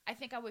 I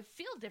think I would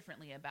feel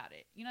differently about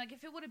it. You know, like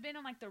if it would have been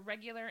in like the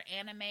regular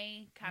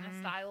anime kind of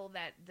style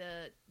that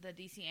the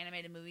DC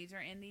animated movies are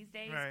in these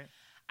days,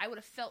 I would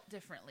have felt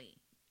differently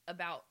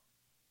about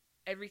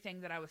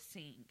everything that I was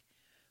seeing.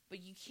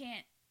 But you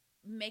can't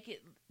make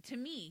it, to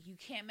me, you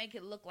can't make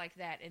it look like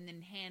that and then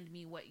hand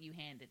me what you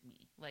handed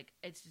me. Like,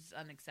 it's just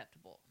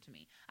unacceptable to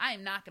me. I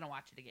am not going to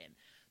watch it again.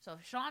 So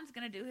if Sean's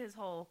going to do his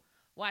whole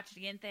watch it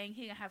again thing,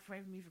 he going to have to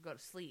wait for me to go to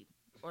sleep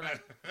or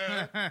like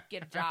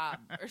get a job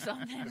or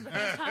something.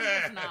 Because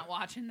I'm just not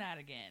watching that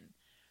again.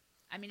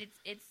 I mean,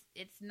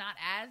 it's not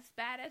as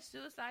bad as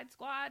Suicide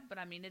Squad, but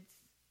I mean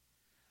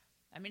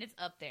it's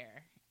up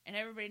there. And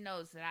everybody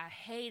knows that I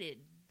hated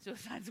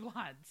Suicide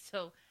Squad.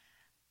 So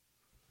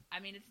I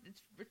mean,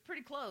 it's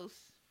pretty close,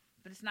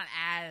 but it's not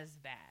as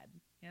bad.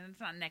 You know, it's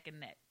not neck and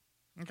neck.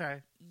 Okay.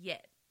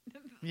 yet.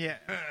 Yeah.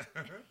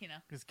 You know?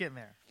 It's getting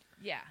there.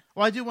 Yeah.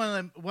 Well, I do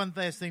want one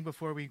last thing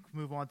before we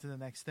move on to the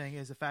next thing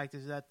is the fact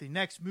is that the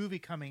next movie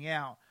coming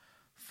out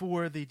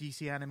for the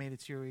DC animated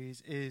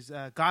series is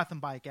Gotham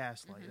by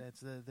Gaslight. Mm-hmm. That's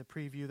the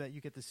preview that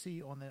you get to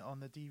see on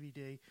the DVD.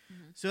 Mm-hmm.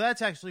 So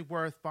that's actually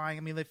worth buying.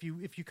 I mean, if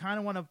you kind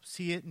of want to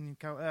see it and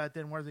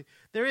then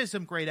there is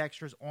some great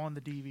extras on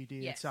the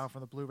DVD Yes. itself,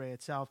 on the Blu-ray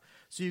itself.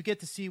 So you get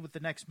to see what the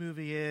next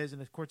movie is,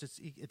 and of course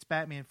it's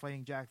Batman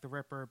fighting Jack the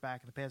Ripper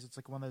back in the past. It's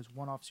like one of those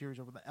one-off series,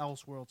 or the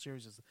Elseworld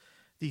series, as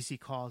DC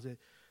calls it.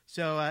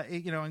 So,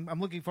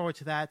 I'm looking forward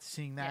to that,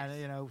 seeing that,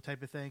 Yes.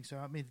 Type of thing. So,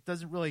 I mean, it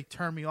doesn't really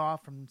turn me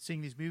off from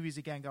seeing these movies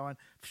again, going,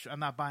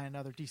 I'm not buying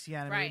another DC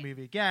animated Right.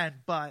 movie again,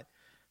 but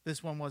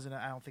this one wasn't,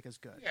 I don't think, as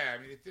good. Yeah,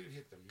 I mean, it didn't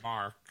hit the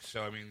mark.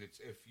 So, I mean,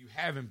 if you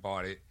haven't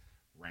bought it,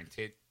 rent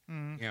it.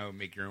 Mm-hmm.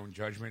 Make your own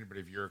judgment. But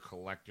if you're a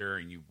collector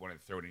and you want to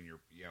throw it in your,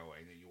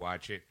 and then you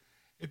watch it,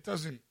 it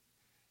doesn't.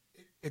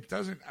 It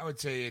doesn't. I would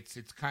say it's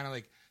kind of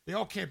like they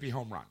all can't be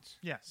home runs.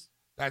 Yes.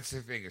 That's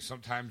the thing. Is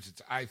sometimes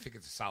I think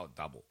it's a solid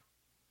double.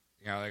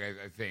 Like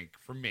I think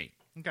for me,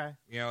 Okay.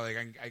 like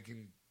I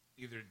can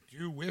either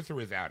do with or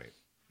without it.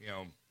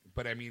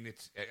 But I mean,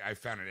 I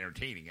found it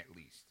entertaining at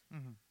least.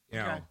 Mm-hmm. You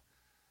know, Okay.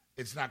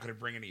 it's not going to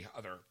bring any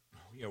other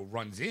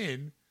runs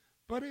in,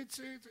 but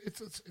it's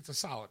a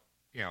solid.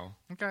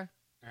 Okay.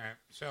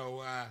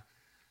 So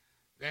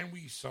then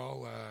we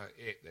saw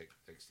it, like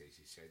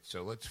Stacey said.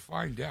 So let's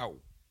find out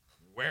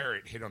where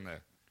it hit on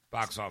the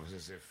box office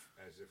as if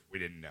we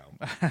didn't know.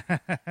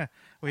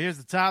 Well, here's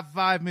the top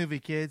 5 movie,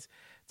 kids.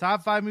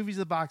 Top 5 movies of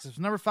the box office.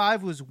 Number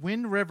 5 was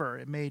Wind River.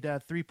 It made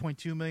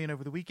 $3.2 million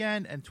over the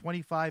weekend and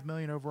 $25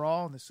 million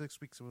overall in the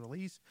 6 weeks of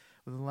release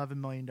with an $11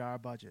 million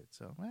budget.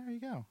 So there you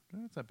go.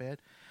 That's not bad.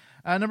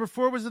 Number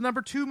 4 was the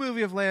number 2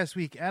 movie of last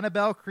week,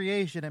 Annabelle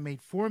Creation. It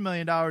made $4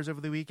 million over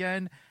the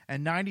weekend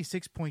and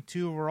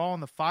 $96.2 overall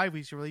in the 5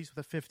 weeks of release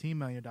with a $15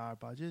 million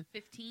budget.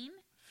 15?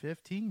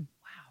 15.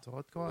 Wow. That's all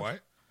it cost. What?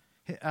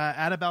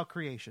 Annabelle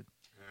Creation.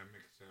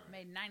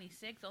 Made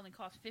 96, only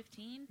cost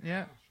 15?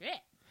 Yeah. Shit.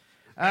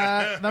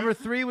 Number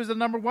 3 was the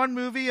number 1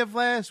 movie of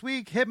last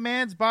week,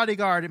 Hitman's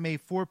Bodyguard. It made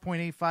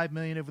 $4.85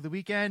 million over the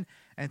weekend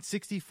and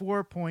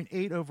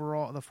 $64.8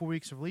 overall in the 4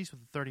 weeks of release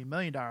with a $30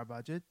 million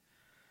budget.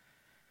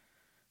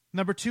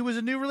 Number 2 was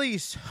a new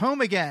release,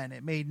 Home Again.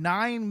 It made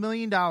 $9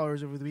 million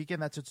over the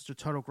weekend. That's its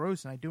total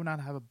gross, and I do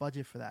not have a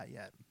budget for that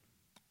yet.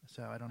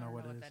 So I don't know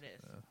what it is. that is.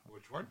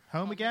 Which one?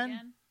 Home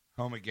Again?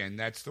 Home Again.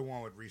 That's the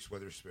one with Reese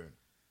Witherspoon,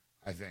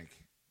 I think.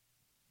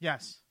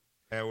 Yes.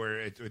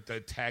 Where the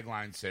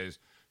tagline says,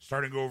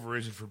 "Starting over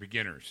isn't for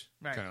beginners."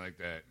 Right. Kind of like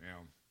that.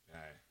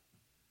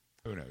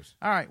 Who knows?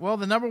 All right. Well,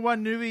 the number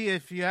 1 movie,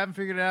 if you haven't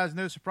figured it out, is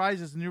no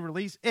surprise, is the new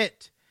release,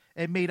 It.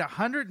 It made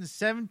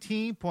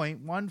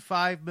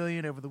 $117.15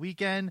 million over the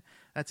weekend.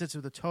 That's it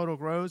with the total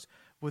gross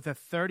with a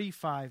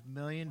 $35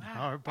 million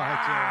budget.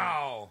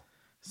 Wow.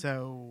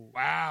 So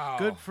Wow.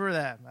 good for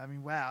them. I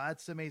mean, wow,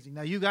 that's amazing.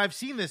 Now, you guys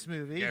seen this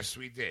movie. Yes,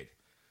 we did.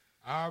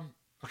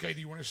 Okay, do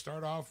you want to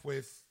start off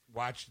with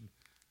watching?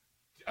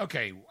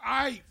 Okay,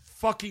 I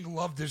fucking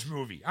love this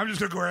movie. I'm just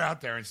going to go right out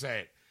there and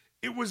say it.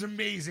 It was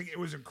amazing. It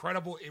was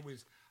incredible.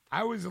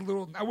 I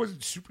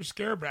wasn't super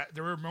scared, but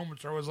there were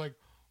moments where I was like,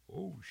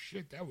 oh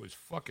shit, that was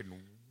fucking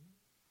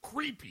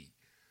creepy.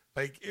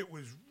 Like, it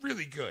was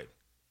really good.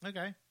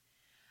 Okay.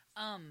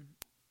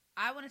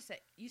 I want to say,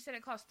 you said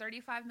it cost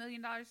 $35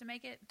 million to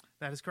make it?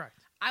 That is correct.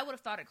 I would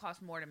have thought it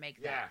cost more to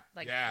make that.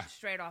 Yeah.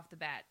 Straight off the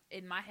bat.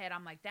 In my head,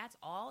 I'm like, that's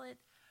all it...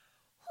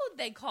 Who'd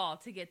they call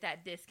to get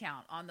that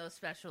discount on those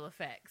special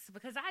effects?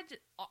 Because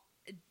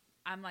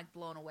I'm like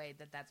blown away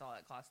that that's all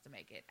it costs to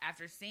make it.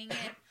 After seeing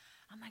it,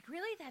 I'm like,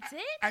 really? That's it?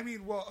 I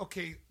mean, well,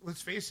 okay,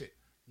 let's face it.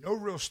 No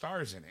real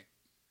stars in it,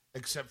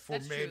 except for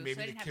That's true. maybe So they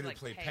the didn't have kid to, who like,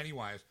 played pay.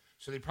 Pennywise.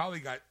 So they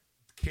probably got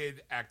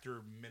kid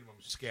actor minimum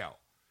scale,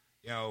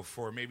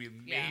 for maybe at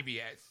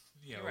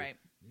You're right.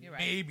 You're right.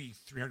 maybe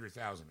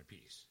 $300,000 a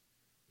piece,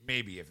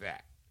 maybe if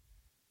that,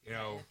 If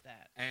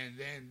that. And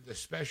then the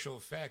special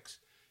effects,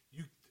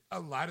 a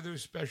lot of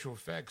those special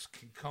effects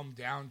can come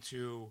down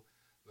to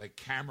like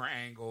camera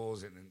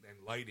angles and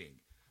lighting.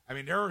 I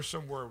mean, there are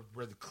some where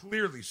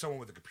clearly someone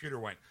with a computer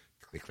went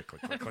click, click,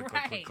 click, click, click,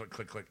 click, click, click,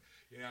 click, click,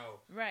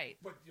 Right.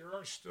 But there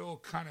are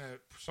still kind of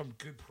some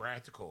good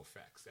practical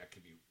effects that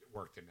can be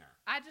worked in there.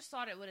 I just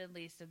thought it would at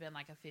least have been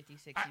like a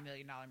 $50-60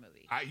 million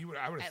movie. I would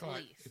have At thought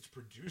least. it's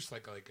produced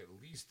like at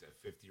least a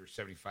 $50 or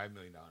 $75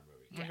 million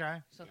movie. Yeah.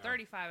 Okay. So Yeah.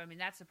 35, I mean,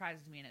 that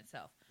surprises me in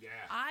itself. Yeah.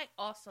 I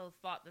also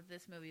thought that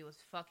this movie was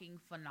fucking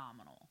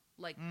phenomenal.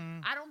 Like,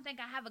 I don't think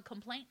I have a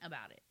complaint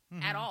about it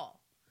at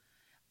all.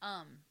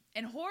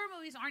 And horror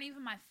movies aren't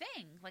even my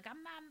thing. Like,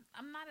 I'm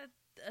not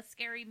a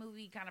scary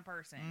movie kind of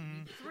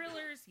person.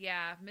 Thrillers,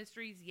 yeah.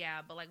 Mysteries, yeah.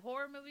 But like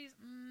horror movies,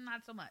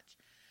 not so much.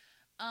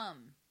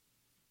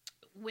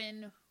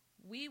 When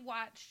we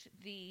watched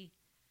the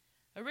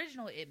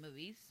original It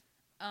movies,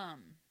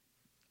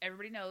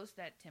 everybody knows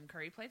that Tim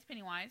Curry plays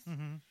Pennywise.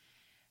 Mm-hmm.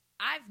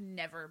 I've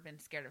never been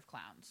scared of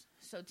clowns.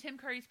 So Tim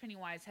Curry's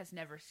Pennywise has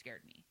never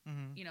scared me.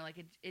 Mm-hmm.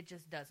 Like it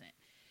just doesn't.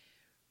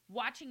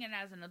 watching it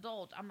as an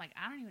adult, I'm like,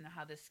 I don't even know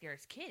how this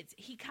scares kids.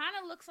 He kind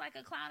of looks like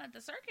a clown at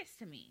the circus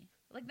to me.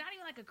 Like, not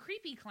even like a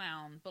creepy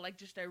clown, but like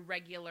just a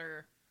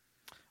regular...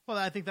 Well,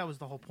 I think that was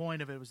the whole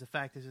point of it, was the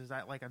fact is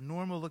that like a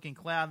normal-looking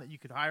clown that you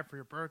could hire for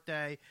your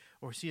birthday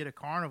or see at a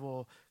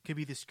carnival could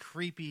be this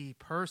creepy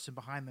person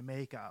behind the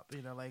makeup,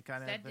 you know, like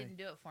kind of... That didn't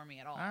do it for me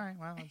at all. All right,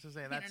 well, let's just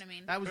say You know what I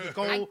mean? that was the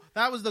goal.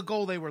 That was the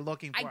goal they were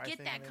looking for. I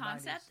get that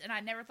concept, and I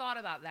never thought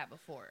about that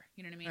before.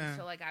 You know what I mean?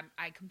 So, like,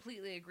 I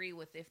completely agree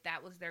with if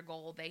that was their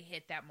goal, they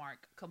hit that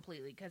mark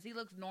completely, because he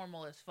looks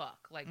normal as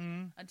fuck. Like,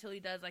 until he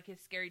does, like,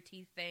 his scary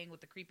teeth thing with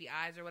the creepy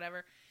eyes or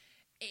whatever.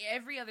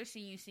 Every other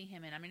scene you see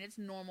him in, I mean, it's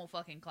normal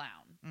fucking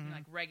clown. You know,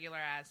 like, regular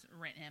ass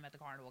rent him at the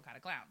carnival kind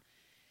of clown.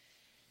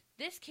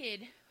 This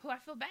kid, who I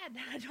feel bad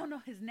that I don't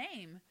know his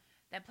name,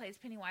 that plays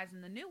Pennywise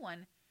in the new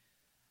one,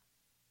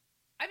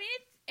 I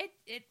mean,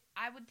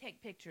 I would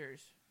take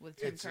pictures with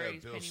Tim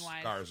Curry's Bill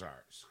Pennywise.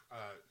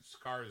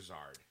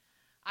 Skarsgård.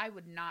 I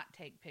would not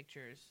take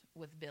pictures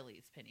with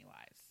Billy's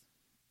Pennywise.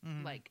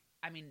 Like,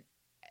 I mean,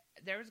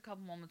 there was a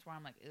couple moments where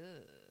I'm like,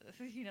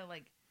 ugh, you know,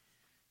 like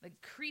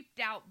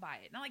creeped out by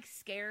it. Not like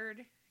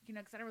scared, you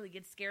know, because I don't really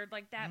get scared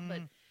like that,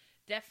 but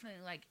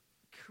definitely like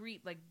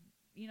creep, like,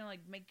 you know, like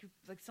make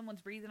like someone's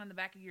breathing on the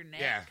back of your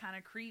neck kind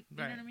of creep. You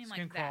know what I mean?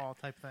 Skin like crawl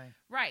that. type thing.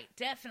 Right.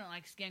 Definitely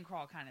like skin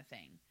crawl kind of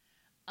thing.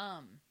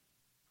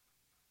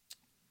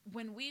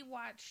 When we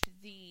watched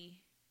the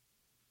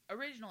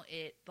original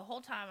It, the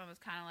whole time I was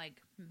kind of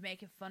like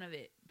making fun of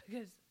it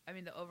because, I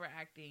mean, the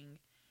overacting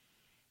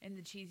and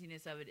the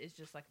cheesiness of it is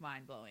just like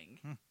mind blowing,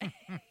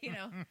 you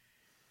know?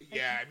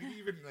 Yeah, I mean,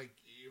 even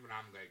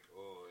I'm like,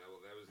 oh,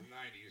 that was the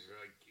 90s.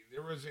 Like,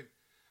 there wasn't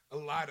a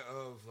lot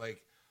of,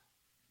 like,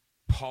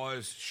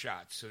 pause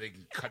shots so they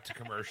can cut to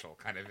commercial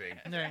kind of thing.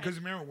 Because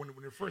remember, when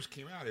it first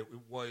came out, it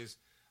was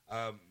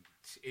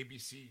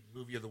ABC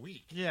Movie of the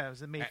Week. Yeah, it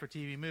was a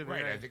made-for-TV movie.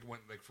 Right, I think it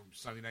went, like, from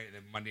Sunday night and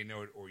then Monday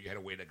night, or you had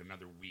to wait, like,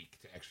 another week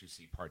to actually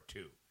see part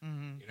 2.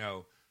 You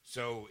know?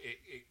 So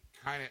it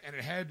kind of, and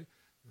it had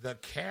the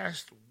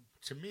cast,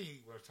 to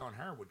me, what I was telling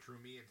her, what drew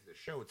me into the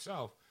show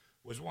itself,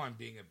 was one,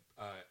 being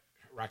a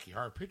Rocky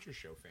Horror Picture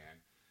Show fan.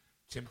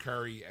 Tim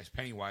Curry as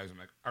Pennywise, I'm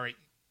like, all right,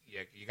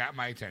 yeah, you got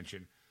my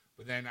attention.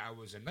 But then I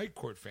was a Night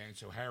Court fan,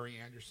 so Harry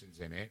Anderson's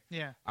in it.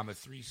 Yeah. I'm a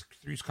Three's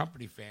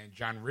Company fan.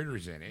 John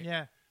Ritter's in it.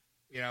 Yeah.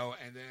 You know,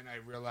 and then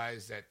I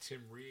realized that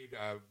Tim Reed,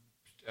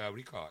 what do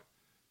you call it?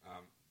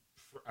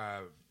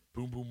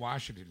 Boom Boom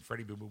Washington,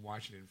 Freddie Boom Boom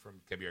Washington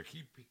from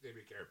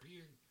WKRP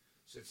in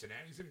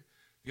Cincinnati's in it.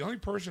 The only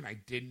person I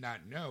did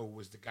not know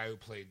was the guy who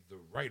played the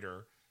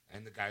writer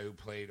and the guy who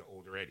played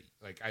Older Eddie.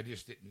 Like, I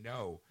just didn't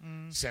know.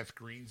 Seth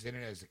Green's in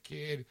it as a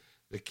kid.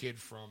 The kid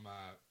from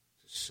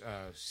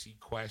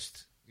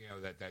Sequest, you know,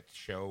 that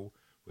show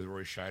with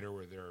Roy Scheider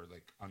where they're,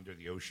 like, under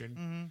the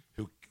ocean,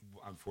 who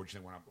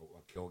unfortunately wound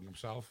up killing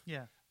himself.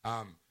 Yeah.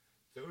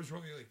 There was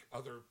really, like,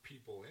 other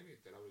people in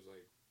it that I was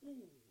like,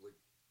 ooh, like,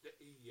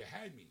 you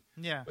had me.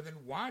 Yeah. But then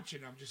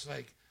watching, I'm just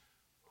like,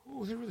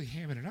 ooh, they're really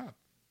hamming it up.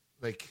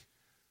 Like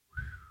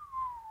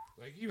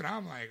even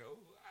I'm like, oh,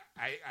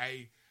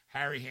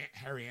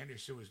 Harry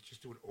Anderson was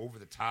just doing over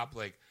the top.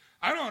 Like,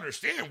 I don't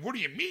understand. What do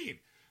you mean?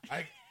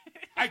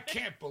 I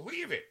can't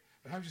believe it.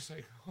 And I'm just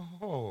like,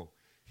 oh,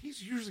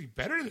 he's usually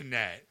better than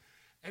that.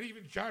 And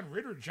even John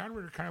Ritter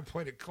kind of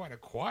played it kind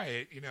of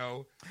quiet, you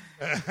know.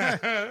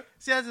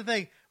 See, that's the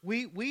thing.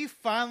 We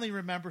finally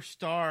remember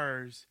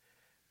stars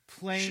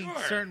playing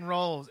certain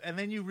roles, and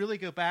then you really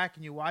go back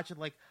and you watch it.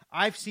 Like,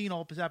 I've seen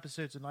all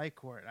episodes of Night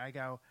Court, and I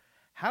go,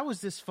 how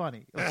is this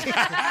funny?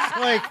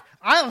 Like,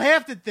 I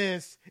laughed at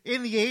this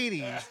in the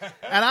 80s,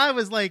 and I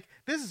was like,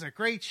 this is a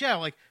great show.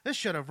 Like, this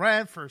should have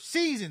ran for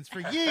seasons, for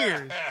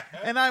years.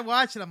 And I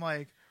watched it, I'm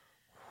like,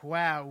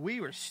 wow,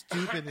 we were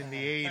stupid in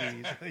the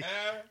 80s. Like,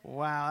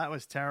 wow, that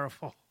was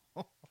terrible.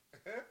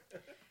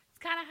 It's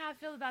kind of how I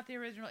feel about the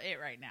original It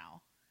right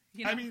now.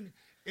 You know? I mean,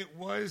 it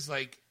was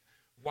like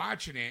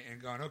watching it and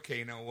going, okay,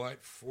 you know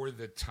what? For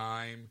the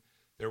time,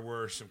 there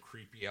were some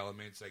creepy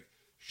elements. Like,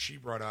 she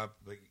brought up,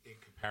 like, in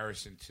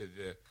comparison to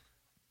the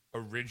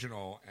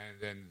original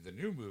and then the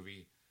new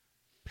movie,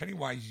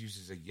 Pennywise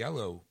uses a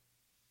yellow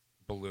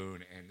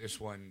balloon, and this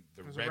one,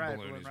 the red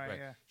balloon is red.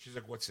 Yeah. She's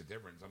like, what's the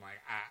difference? I'm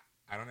like,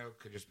 I don't know. It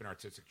could have just been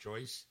artistic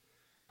choice.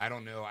 I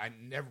don't know.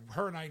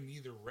 Her and I,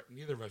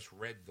 neither of us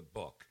read the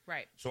book.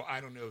 Right. So I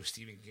don't know if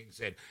Stephen King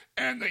said,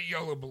 and the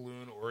yellow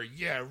balloon, or,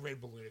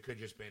 red balloon. It could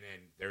have just been,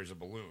 and there's a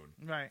balloon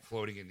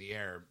floating in the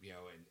air, you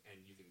know, and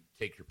you can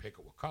take your pick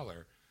of what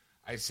color.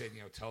 I said, you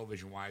know,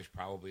 television-wise,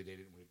 probably they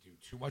didn't want to do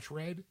too much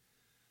red.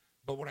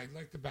 But what I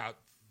liked about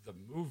the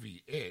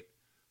movie,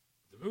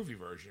 the movie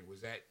version,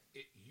 was that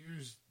it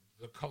used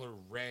the color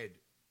red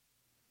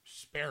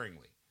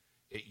sparingly.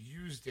 It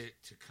used it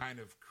to kind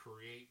of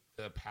create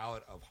the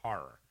palette of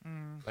horror.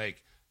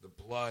 Like, the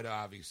blood,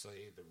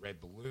 obviously, the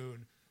red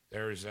balloon.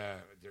 There's a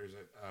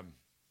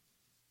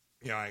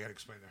you know, I got to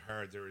explain to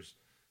her, there was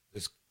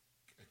this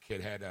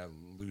kid had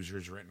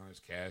losers written on his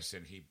cast,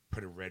 and he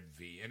put a red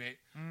V in it.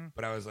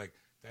 But I was like,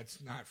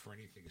 that's not for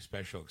anything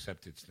special,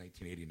 except it's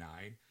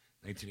 1989.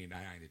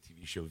 1989, the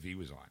TV show V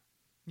was on.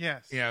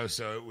 Yes. You know,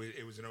 so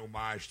it was an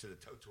homage to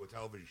to a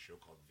television show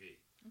called V.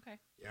 Okay.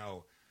 You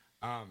know,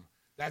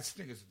 that's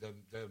the thing is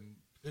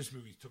this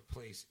movie took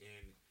place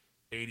in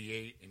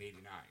 88 and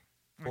 89.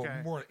 Well,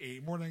 Okay.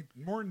 more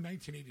than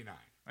 1989.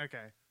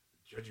 Okay.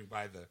 Judging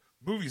by the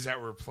movies that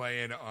were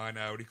playing on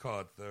what do you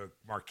call it, the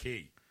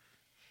marquee.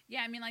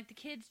 Yeah, I mean, like the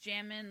kids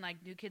jamming,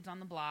 like New Kids on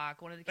the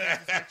Block. One of the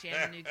kids is like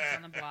jamming New Kids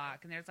on the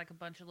Block, and there's like a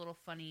bunch of little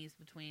funnies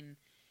between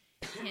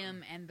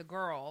him and the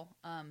girl,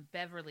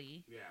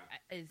 Beverly.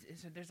 Yeah.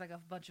 There's like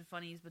a bunch of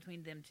funnies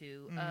between them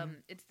two. Mm-hmm.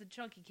 It's the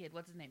chunky kid.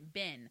 What's his name?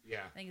 Ben. Yeah.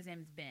 I think his name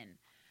is Ben.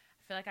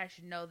 I feel like I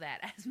should know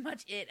that as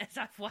much as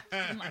I've watched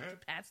in like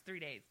the past 3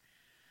 days.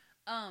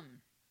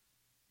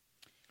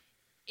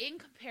 In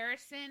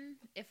comparison,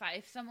 if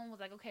someone was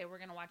like, okay, we're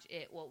gonna watch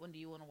it, what one do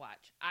you want to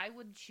watch? I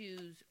would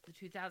choose the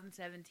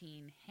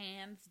 2017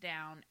 hands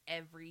down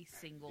every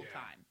single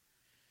time.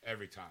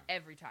 Every time.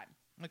 Every time.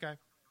 Okay.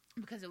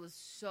 Because it was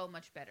so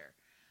much better.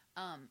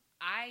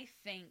 I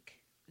think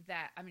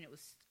that, I mean, it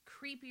was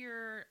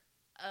creepier.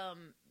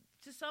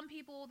 To some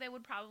people, they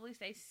would probably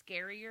say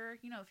scarier.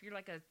 You know, if you're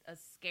like a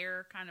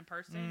scare kind of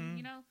person,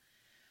 you know.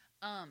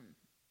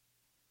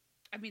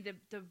 I mean,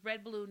 the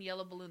red balloon,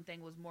 yellow balloon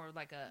thing was more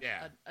like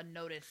a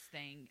notice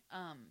thing.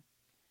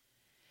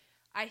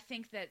 I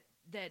think that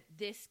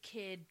this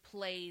kid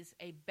plays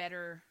a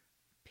better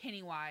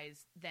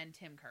Pennywise than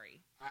Tim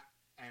Curry.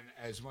 And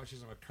as much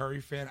as I'm a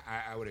Curry fan,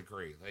 I would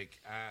agree. Like,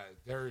 I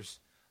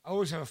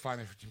always have a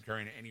fondness for Tim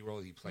Curry in any role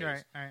he plays.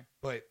 Right.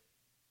 But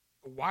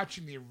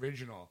watching the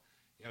original,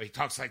 you know, he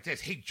talks like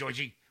this: "Hey,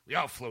 Georgie, we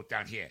all float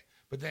down here."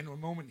 But then the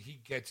moment he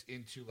gets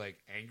into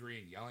like angry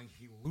and yelling,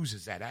 he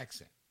loses that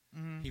accent.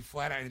 He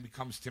flat out and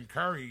becomes Tim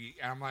Curry,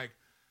 and I'm like,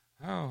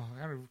 oh,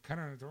 I kind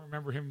of don't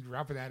remember him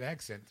dropping that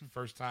accent the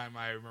first time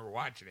I remember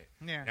watching it.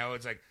 Yeah. You know,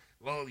 it's like,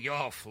 well, you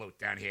all float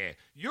down here.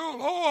 You'll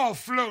all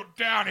float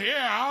down here.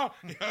 Huh?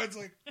 You know, it's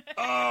like,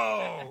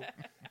 oh,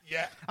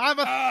 yeah. I'm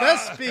a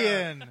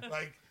thespian.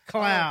 Like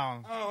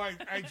Clown.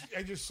 I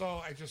just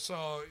saw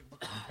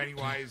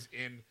Pennywise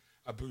in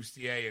a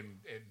bustier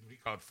and we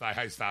call it thigh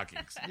high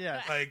stockings.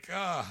 Yeah. Like,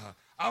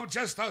 I'm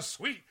just a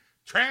sweet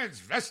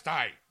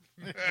transvestite.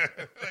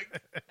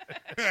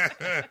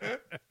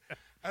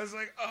 I was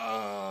like,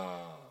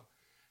 oh,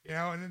 you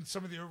know, and then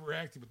some of the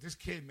overacting, but this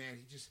kid, man,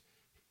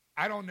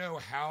 I don't know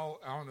if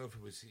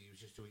he was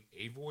just doing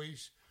a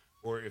voice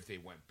or if they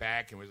went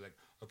back and was like,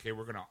 okay,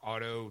 we're going to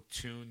auto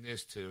tune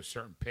this to a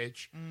certain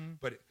pitch.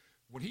 But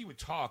when he would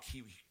talk,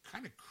 he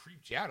kind of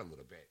creeped you out a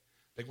little bit.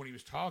 Like when he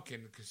was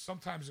talking, because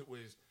sometimes it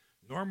was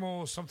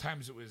normal,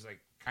 sometimes it was like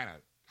kind of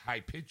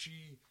high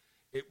pitchy.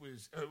 It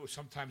was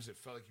sometimes it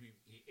felt like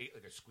he ate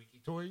like a squeaky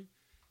toy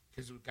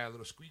because it got a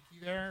little squeaky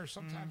there.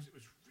 Sometimes it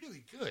was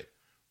really good,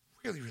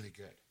 really, really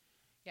good.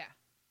 Yeah.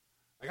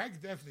 Like I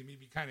could definitely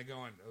be kind of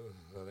going, ugh,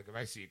 like if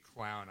I see a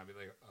clown, I'd be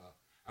like,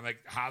 I'm like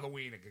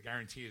Halloween. I can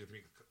guarantee you there'll be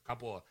a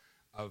couple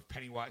of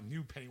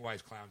new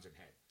Pennywise clowns in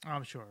head.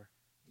 I'm sure.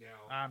 You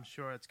know, I'm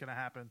sure it's gonna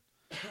happen.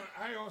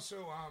 I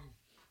also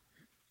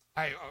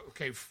I'm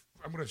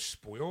gonna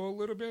spoil a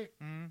little bit,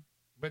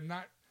 but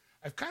not.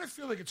 I kind of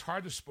feel like it's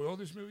hard to spoil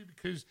this movie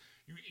because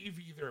you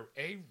either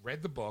A,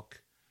 read the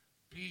book,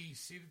 B,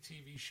 see the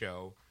TV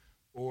show,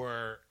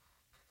 or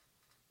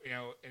you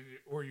know,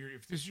 or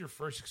if this is your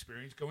first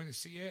experience going to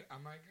see it,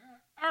 I'm like,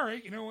 all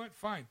right, you know what,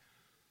 fine.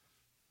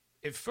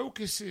 It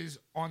focuses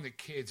on the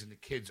kids and the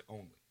kids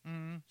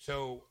only.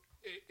 So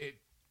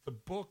the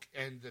book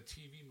and the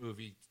TV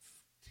movie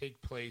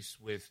take place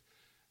with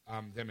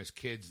them as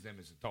kids, them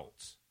as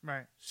adults.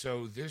 Right.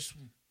 So this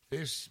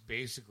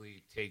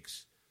basically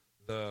takes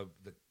the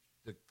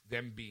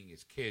them being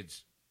as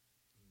kids,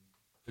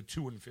 the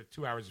 2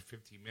 hours and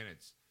 15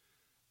 minutes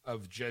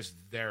of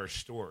just their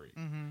story,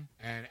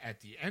 and at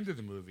the end of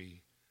the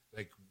movie,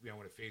 like you know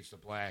when it fades to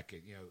black,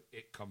 and you know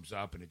it comes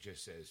up and it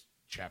just says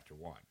chapter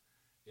 1,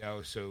 you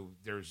know, so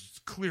there's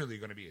clearly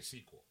going to be a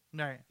sequel,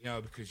 Right. you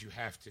know, because you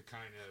have to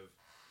kind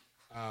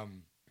of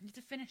You have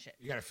to finish it.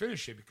 you got to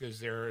finish it because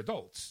they're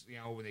adults, you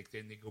know, when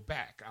they go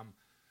back.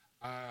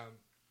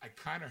 I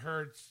kind of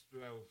heard,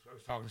 I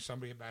was talking to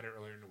somebody about it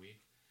earlier in the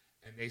week,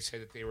 and they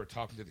said that they were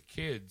talking to the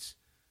kids,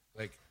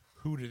 like,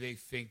 who do they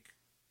think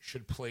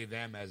should play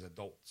them as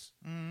adults?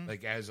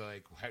 Like,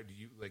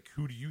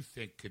 who do you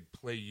think could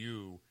play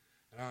you?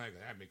 And I'm like,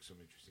 that makes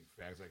some interesting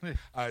facts.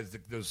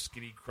 Like, those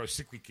skinny,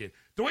 sickly kid,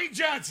 Dwayne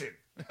Johnson.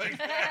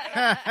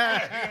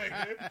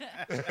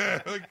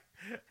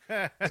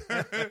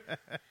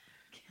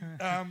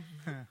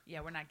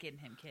 Yeah, we're not getting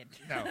him, kid.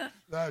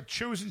 No,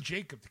 Chosen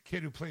Jacob, the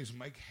kid who plays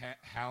Mike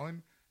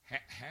Hanlon,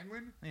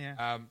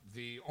 Yeah.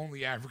 the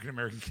only African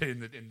American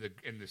kid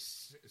in the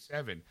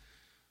 7,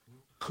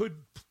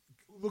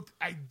 looked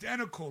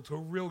identical to a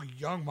real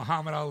young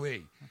Muhammad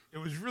Ali. It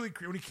was really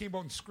creepy. When he came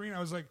on screen, I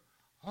was like,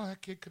 oh,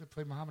 that kid could have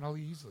played Muhammad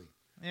Ali easily.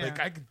 Yeah. Like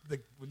I could,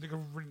 like when they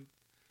go,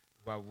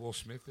 well, Will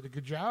Smith did a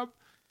good job.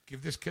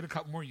 Give this kid a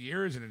couple more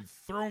years and then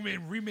throw him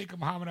in, remake a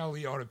Muhammad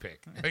Ali auto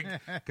pick,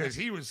 because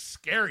he was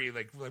scary.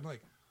 Like I'm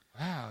like,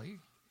 wow,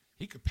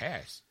 he could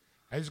pass.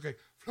 I was like,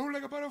 float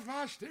like a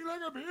butterfly, sting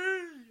like a bee.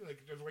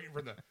 Like just waiting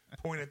for the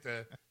point at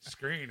the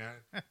screen.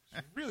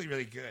 It's really,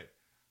 really good.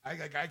 I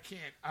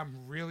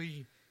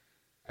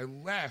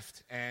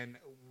left and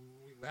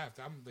we left.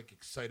 I'm like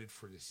excited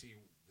for to see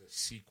the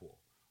sequel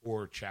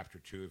or chapter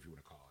 2, if you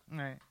want to call it.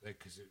 Right. Like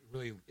because it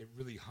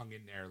really hung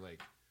in there.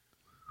 Like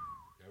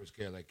that was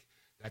good. Like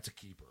that's a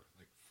keeper.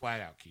 Like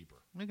flat out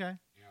keeper. Okay.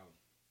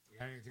 You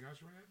got anything else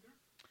you want to add there?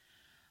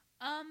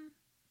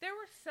 There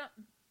were some,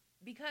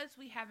 because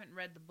we haven't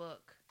read the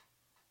book,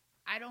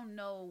 I don't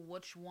know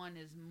which one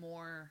is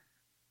more,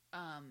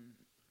 I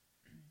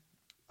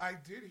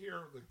did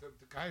hear like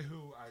the guy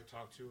who I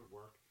talked to at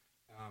work,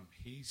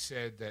 he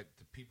said that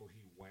the people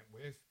he went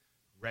with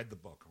read the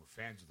book and were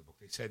fans of the book.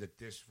 They said that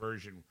this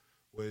version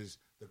was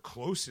the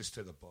closest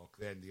to the book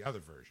than the other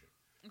version.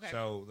 Okay.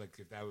 So, like,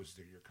 if that was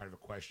your kind of a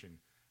question,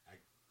 I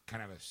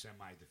kind of a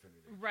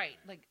semi-definitive. right,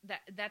 like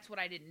that's what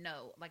I didn't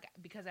know. Like,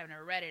 because I've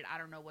never read it, I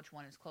don't know which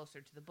one is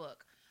closer to the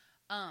book.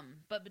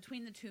 But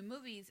between the two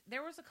movies,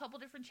 there was a couple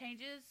different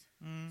changes,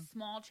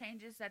 small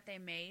changes that they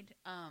made.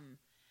 I'm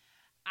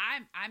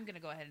going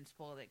to go ahead and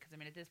spoil it, because, I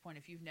mean, at this point,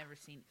 if you've never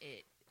seen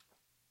it,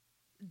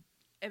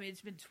 I mean,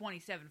 it's been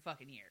 27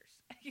 fucking years.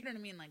 You know what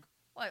I mean? Like,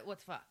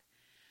 what's fuck?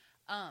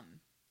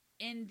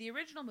 In the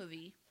original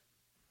movie,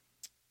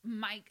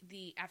 Mike,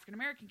 the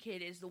African-American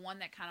kid, is the one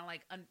that kind of,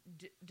 like,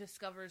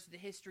 discovers the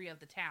history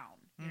of the town.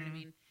 You know what I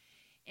mean?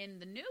 In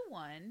the new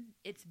one,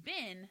 it's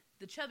Ben,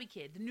 the chubby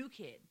kid, the new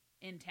kid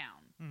in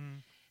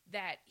town,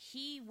 that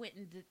he went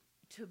into,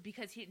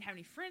 because he didn't have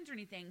any friends or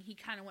anything, he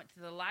kind of went to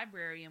the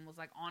library and was,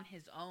 like, on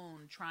his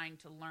own trying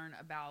to learn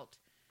about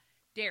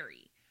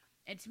dairy.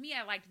 And to me,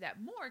 I liked that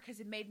more because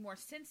it made more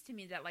sense to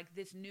me that, like,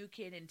 this new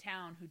kid in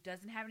town who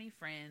doesn't have any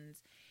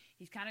friends,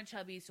 he's kind of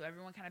chubby, so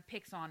everyone kind of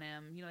picks on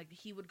him. You know, like,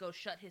 he would go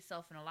shut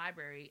himself in a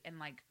library and,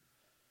 like,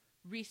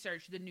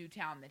 research the new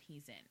town that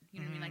he's in. You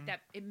know what I mean? Like,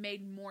 that, it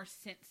made more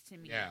sense to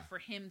me for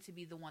him to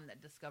be the one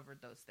that discovered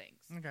those things.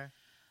 Okay.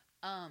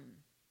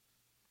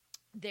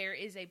 There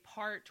is a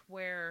part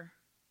where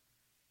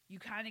you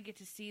kind of get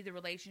to see the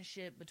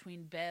relationship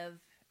between Bev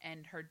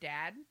and her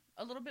dad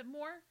a little bit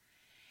more.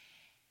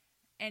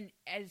 And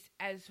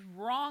as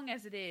wrong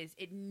as it is,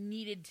 it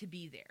needed to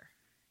be there.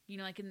 You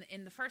know, like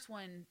in the first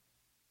one,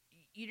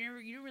 you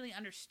didn't really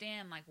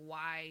understand, like,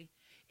 why.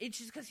 It's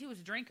just because he was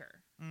a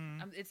drinker.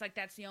 It's like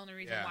that's the only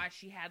reason why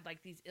she had,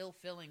 like, these ill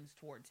feelings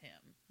towards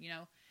him, you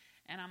know?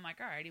 And I'm like,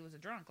 all right, he was a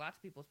drunk. Lots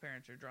of people's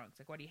parents are drunks.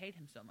 Like, why do you hate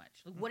him so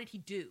much? Like, what did he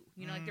do?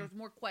 You know, like, there was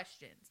more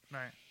questions.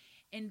 Right.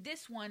 In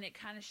this one, it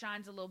kind of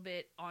shines a little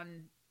bit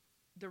on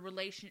the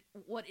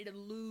what it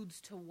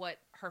alludes to what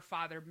her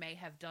father may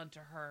have done to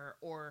her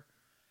or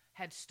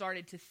had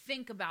started to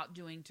think about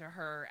doing to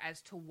her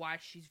as to why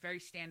she's very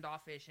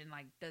standoffish and,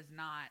 like, does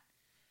not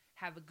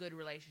have a good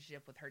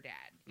relationship with her dad,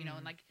 you know,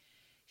 and, like,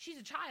 she's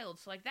a child,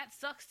 so, like, that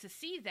sucks to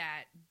see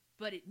that,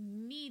 but it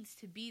needs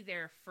to be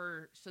there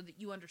so that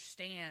you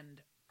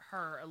understand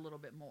her a little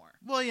bit more.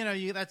 Well, you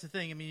know, that's the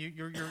thing. I mean,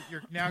 you're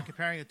now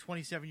comparing a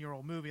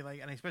 27-year-old movie,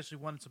 like, and especially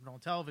one that's on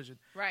television.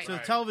 Right. So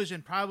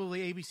television,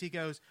 probably ABC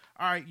goes,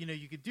 all right, you know,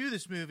 you could do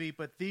this movie,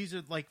 but these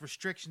are, like,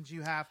 restrictions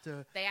you have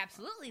to. They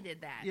absolutely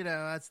did that. You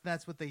know,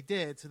 that's what they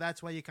did. So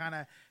that's why you kind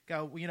of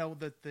go, you know,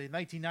 the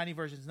 1990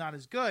 version is not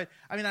as good.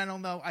 I mean, I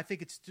don't know. I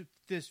think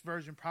this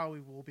version probably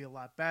will be a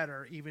lot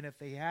better, even if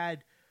they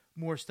had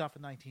more stuff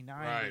in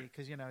 1990,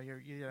 because you know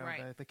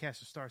the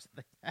cast of stars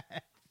like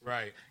that.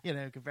 Right. You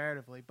know,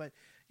 comparatively. But,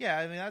 yeah,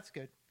 I mean, that's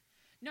good.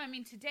 No, I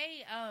mean,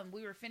 today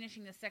we were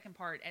finishing the second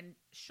part, and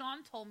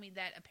Sean told me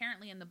that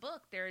apparently in the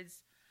book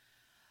there's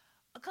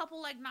a couple,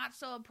 like, not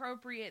so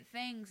appropriate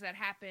things that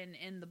happen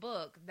in the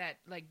book that,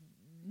 like,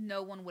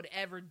 no one would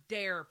ever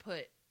dare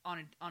put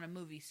on a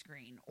movie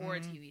screen or a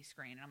TV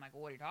screen. And I'm like,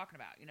 well, what are you talking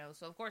about? You know,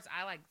 so, of course,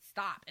 I, like,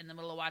 stop in the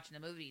middle of watching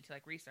the movie to,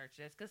 like, research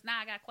this, because now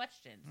I got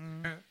questions.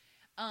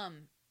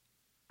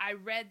 I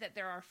read that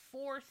there are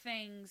 4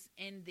 things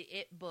in the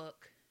It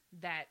book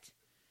that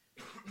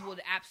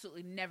would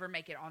absolutely never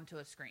make it onto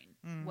a screen,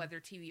 whether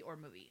TV or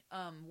movie.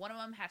 One of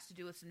them has to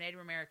do with some Native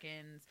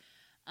Americans.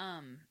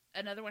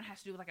 Another one has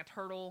to do with, like, a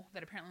turtle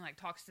that apparently, like,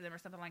 talks to them or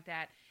something like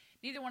that.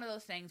 Neither one of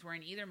those things were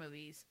in either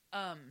movies.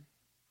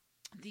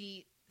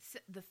 The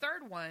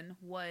third one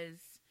was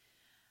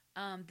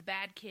the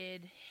bad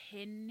kid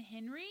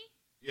Henry?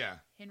 Yeah.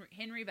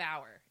 Henry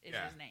Bauer is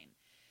his name.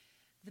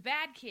 The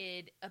bad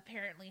kid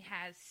apparently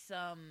has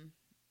some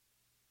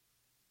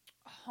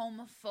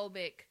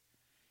homophobic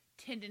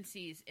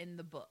tendencies in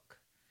the book.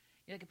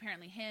 Like,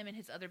 apparently him and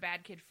his other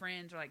bad kid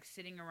friends are, like,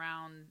 sitting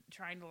around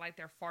trying to light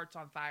their farts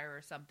on fire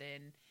or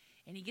something,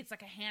 and he gets,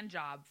 like, a hand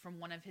job from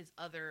one of the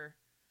other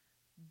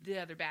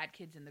bad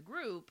kids in the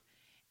group,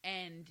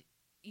 and,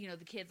 you know,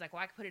 the kid's like,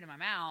 well, I can put it in my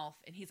mouth,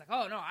 and he's like,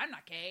 oh, no, I'm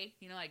not gay.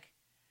 You know, like,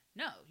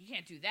 no, you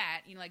can't do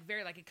that. You know, like,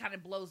 very, like, it kind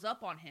of blows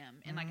up on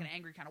him in, like, an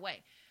angry kind of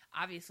way.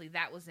 Obviously,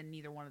 that was in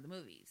neither one of the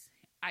movies.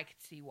 I could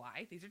see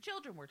why. These are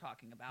children we're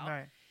talking about.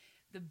 Right.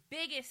 The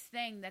biggest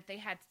thing that they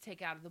had to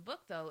take out of the book,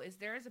 though, is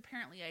there is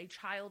apparently a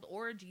child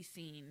orgy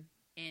scene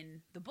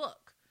in the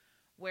book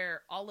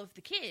where all of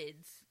the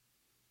kids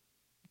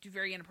do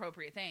very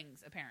inappropriate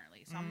things,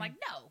 apparently. So I'm like,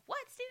 no, what?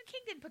 Stephen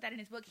King didn't put that in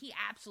his book. He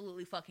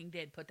absolutely fucking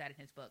did put that in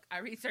his book. I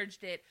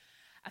researched it.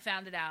 I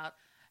found it out.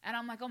 And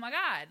I'm like, oh my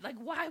God, like,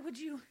 why would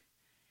you,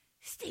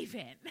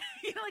 Stephen?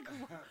 Like,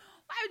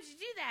 why would you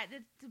do that?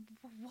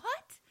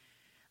 What?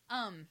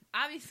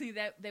 Obviously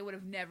that they would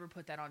have never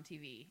put that on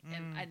TV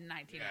in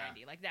 1990.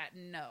 Yeah. Like that,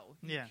 no.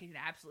 Yeah. You can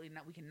absolutely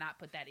not. We cannot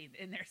put that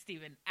in there,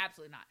 Stephen.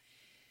 Absolutely not.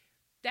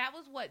 That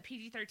was what,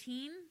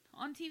 PG-13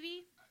 on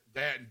TV?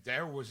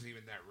 There wasn't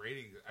even that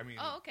rating. I mean,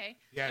 oh, okay.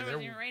 Yeah, there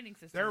wasn't even a rating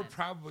system. There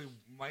probably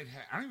might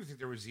have. I don't even think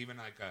there was even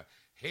like a,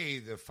 hey,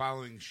 the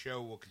following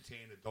show will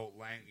contain adult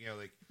language.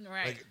 Like,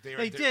 right. Like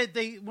they did.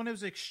 They when it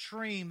was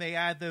extreme, they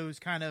add those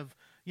kind of.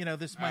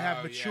 This might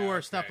have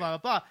mature stuff, blah, blah,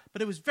 blah.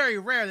 But it was very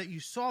rare that you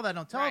saw that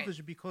on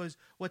television because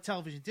what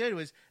television did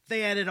was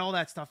they added all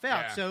that stuff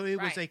out. Yeah. So it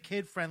was a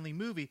kid-friendly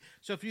movie.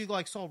 So if you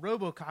saw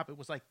RoboCop, it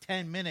was like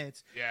 10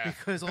 minutes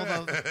because all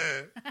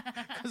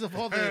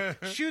the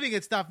shooting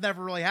and stuff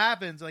never really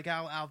happens, like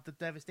how the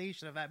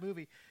devastation of that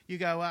movie. You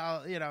go,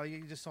 well,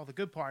 you just saw the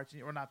good parts,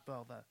 or not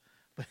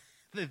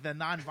the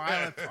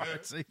non-violent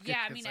parts.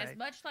 Yeah, I mean, as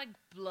much like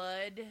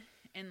blood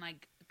and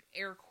like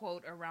air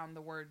quote around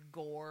the word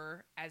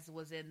gore as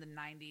was in the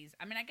 90s.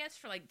 I mean, I guess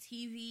for like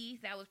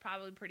TV, that was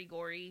probably pretty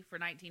gory for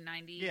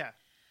 1990. Yeah.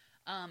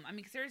 I mean,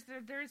 because there's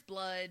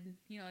blood.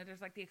 There's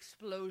like the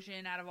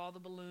explosion out of all the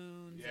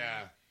balloons.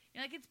 Yeah.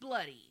 And, like, it's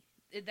bloody.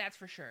 That's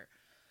for sure.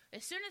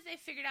 As soon as they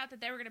figured out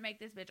that they were going to make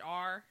this bitch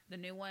R, the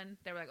new one,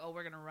 they were like, oh,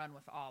 we're going to run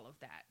with all of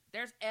that.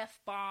 There's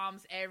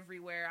F-bombs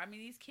everywhere. I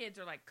mean, these kids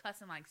are like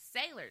cussing like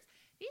sailors.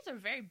 These are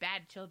very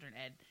bad children,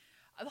 Ed.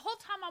 The whole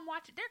time I'm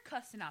watching, they're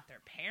cussing out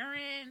their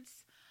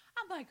parents.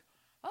 I'm like,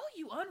 oh,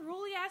 you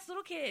unruly ass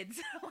little kids.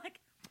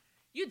 Like,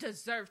 you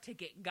deserve to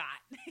get got.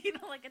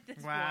 Like at this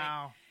point.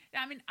 Wow.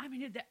 I mean,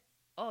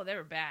 they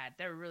were bad.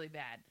 They were really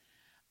bad.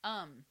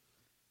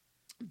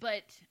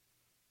 But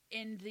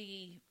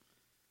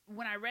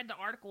when I read the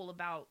article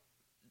about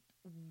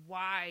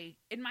why,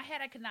 in my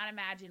head, I could not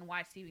imagine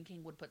why Stephen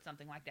King would put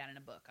something like that in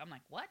a book. I'm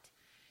like, what?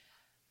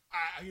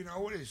 It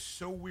is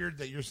so weird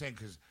that you're saying,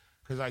 because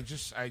I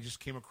just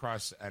came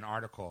across an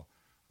article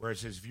where it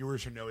says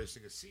viewers are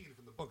noticing a scene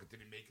from the book. It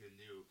didn't make it a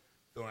new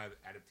film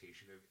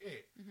adaptation of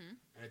it. Mm-hmm.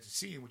 And it's a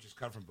scene which is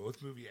cut from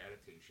both movie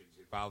adaptations.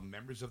 It involved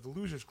members of the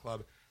Losers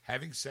Club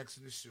having sex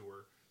in the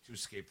sewer to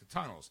escape the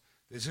tunnels.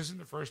 This isn't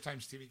the first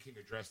time Stephen King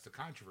addressed the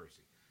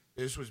controversy.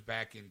 This was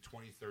back in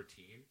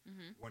 2013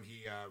 when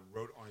he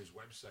wrote on his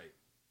website,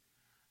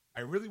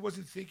 I really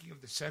wasn't thinking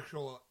of the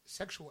sexual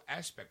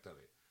aspect of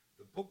it.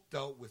 The book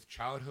dealt with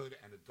childhood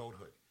and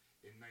adulthood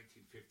in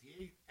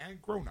 1958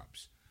 and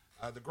grown-ups.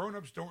 The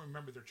grown-ups don't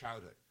remember their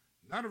childhood.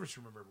 None of us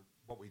remember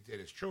what we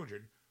did as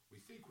children. We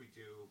think we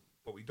do,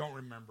 but we don't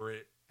remember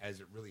it as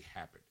it really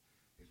happened.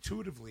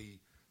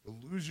 Intuitively, the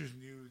losers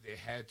knew they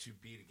had to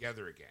be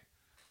together again.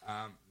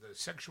 The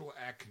sexual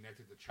act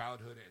connected the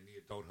childhood and the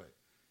adulthood.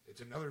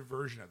 It's another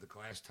version of the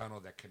glass tunnel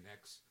that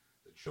connects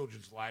the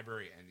children's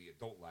library and the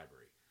adult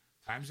library.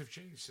 Times have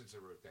changed since I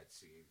wrote that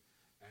scene,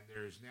 and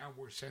there's now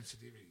more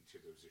sensitivity to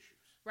those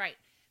issues. Right.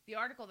 The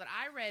article that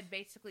I read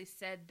basically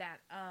said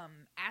that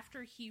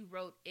after he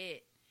wrote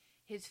it,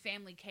 his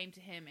family came to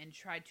him and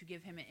tried to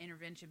give him an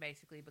intervention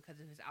basically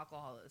because of his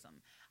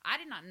alcoholism. I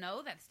did not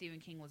know that Stephen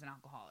King was an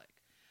alcoholic.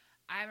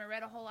 I haven't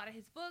read a whole lot of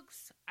his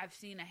books. I've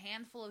seen a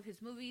handful of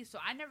his movies, so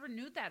I never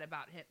knew that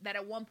about him, that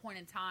at one point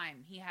in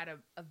time he had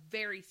a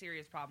very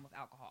serious problem with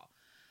alcohol.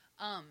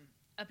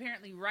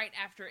 Apparently right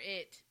after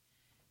it,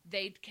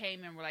 they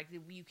came and were like,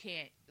 you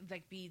can't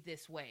be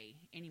this way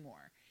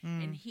anymore.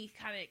 And he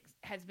kind of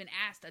has been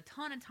asked a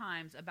ton of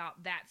times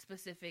about that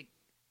specific.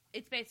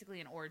 It's basically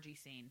an orgy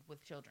scene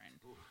with children.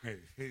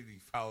 He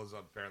follows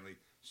up. Apparently,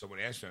 someone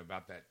asked him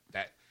about that.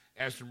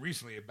 Asked him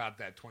recently about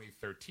that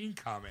 2013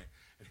 comment,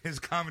 and his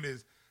comment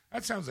is,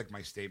 "That sounds like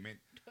my statement."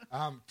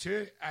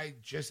 I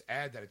just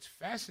add that it's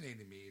fascinating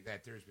to me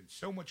that there's been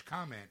so much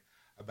comment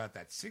about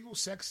that single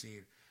sex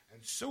scene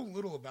and so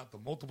little about the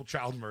multiple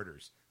child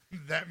murders.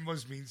 That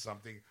must mean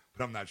something,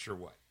 but I'm not sure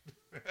what.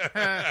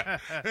 Right.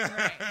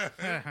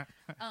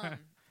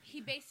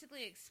 He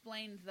basically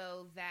explained,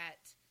 though, that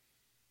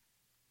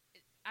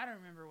I don't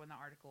remember when the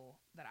article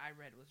that I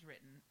read was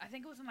written. I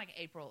think it was in like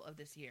April of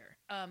this year.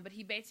 But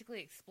he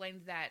basically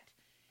explained that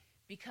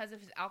because of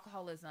his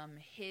alcoholism,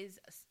 his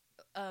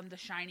The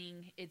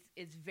Shining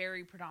it's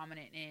very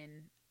predominant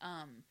in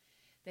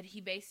that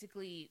he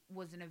basically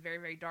was in a very,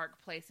 very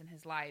dark place in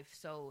his life.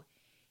 So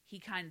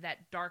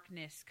that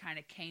darkness kind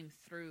of came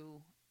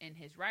through in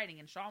his writing.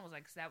 And Sean was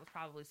like, so that was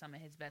probably some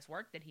of his best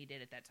work that he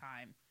did at that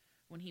time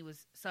when he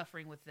was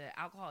suffering with the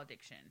alcohol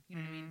addiction. You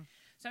know what I mean?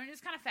 So I mean, it's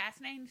kind of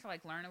fascinating to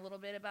like learn a little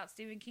bit about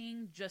Stephen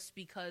King just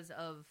because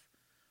of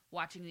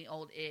watching the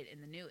old It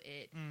and the new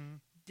It.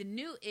 The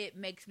new It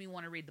makes me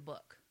want to read the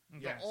book.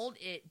 Yes. The old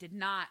It did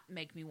not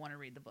make me want to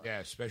read the book. Yeah,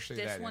 especially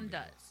this that one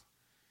ending. does.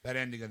 That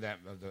ending of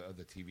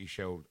the TV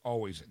show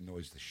always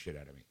annoys the shit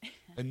out of me,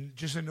 and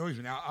just annoys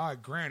me. Now,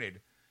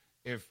 granted,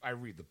 if I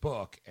read the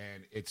book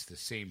and it's the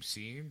same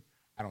scene,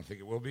 I don't think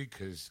it will be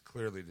because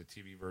clearly the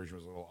TV version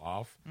was a little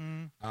off.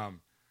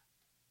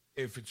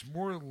 If it's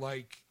more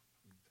like,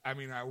 I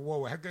mean, I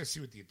got to see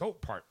what the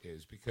adult part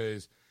is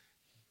because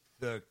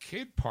the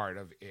kid part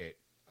of it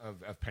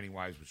of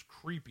Pennywise was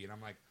creepy, and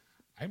I'm like,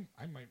 I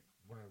might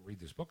want to read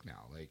this book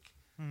now. Like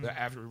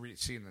after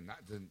seeing the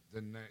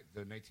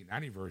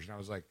 1990 version, I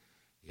was like,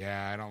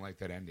 yeah, I don't like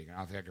that ending. I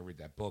don't think I can read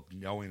that book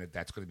knowing that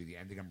that's going to be the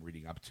ending I'm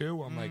reading up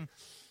to. I'm like,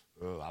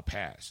 I'll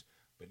pass.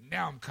 But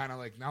now I'm kind of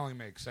like, not only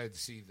am I excited to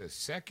see the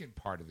second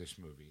part of this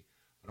movie,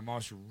 but I'm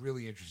also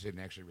really interested in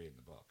actually reading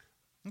the book.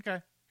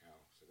 Okay.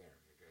 So there,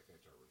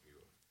 that's our review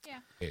of Yeah.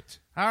 it.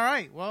 All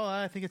right. Well,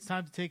 I think it's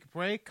time to take a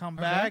break. Come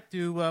back.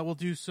 We'll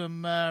do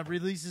some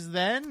releases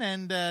then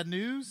and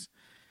news.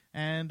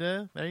 And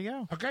there you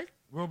go. Okay,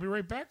 we'll be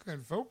right back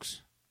then,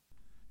 folks.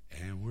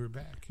 And we're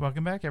back.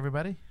 Welcome back,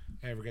 everybody.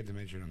 I forgot to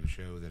mention on the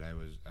show that I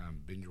was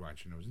binge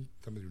watching. I was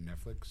thumbing through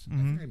Netflix. I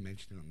think I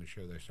mentioned it on the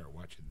show that I started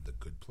watching The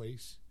Good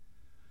Place.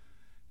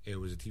 It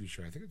was a TV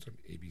show. I think it's on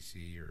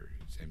ABC or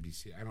it's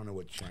NBC. I don't know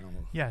what channel.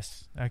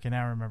 Yes, I can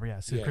now remember.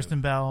 Yes, Yeah, Kristen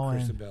Bell.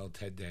 Kristen Bell,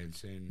 Ted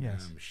Danson.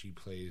 Yes. She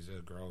plays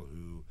a girl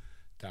who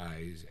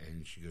dies,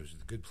 and she goes to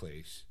the good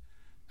place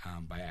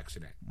by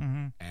accident.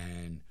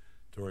 And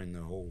during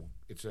the whole,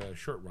 it's a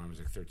short run. It was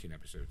like 13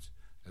 episodes.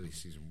 At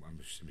least season. I'm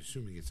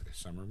assuming it's like a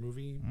summer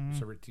movie,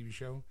 summer TV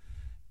show.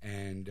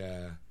 And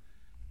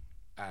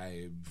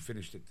I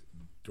finished it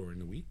during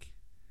the week.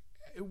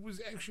 It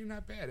was actually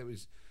not bad.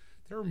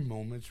 There were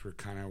moments where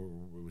it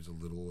was a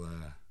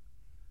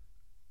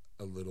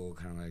little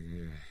kind of like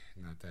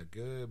not that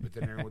good. But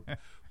then,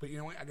 but you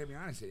know what? I gotta be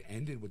honest. It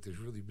ended with this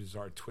really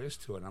bizarre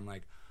twist to it. And I'm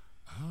like,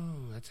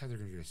 oh, that's how they're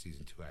gonna get a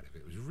season 2 out of it.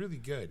 It was really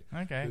good.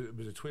 Okay, it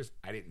was a twist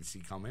I didn't see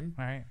coming.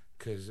 All right,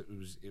 because it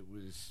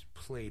was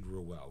played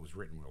real well. It was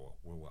written real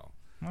well.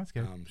 That's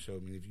good. So I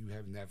mean, if you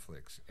have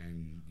Netflix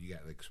and you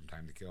got like some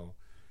time to kill,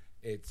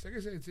 it's like I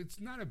said, it's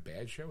not a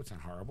bad show. It's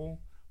not horrible,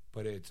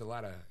 but it's a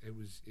lot of it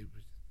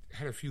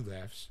had a few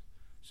laughs.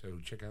 So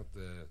check out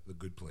the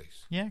Good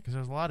Place. Yeah, because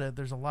there's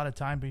a lot of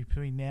time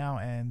between now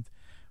and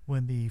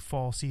when the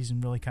fall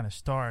season really kind of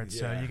starts.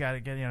 Yeah. So you got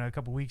to get a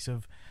couple weeks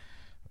of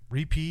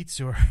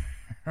repeats or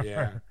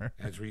yeah,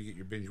 that's where you get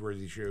your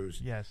binge-worthy shows.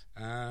 Yes.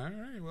 All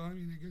right. Well, I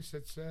mean, I guess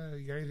that's.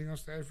 You got anything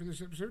else to add for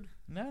this episode?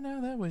 No,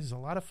 that was a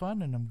lot of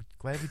fun, and I'm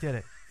glad we did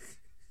it.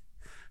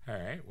 All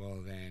right.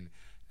 Well, then,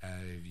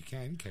 if you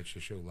can, catch the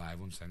show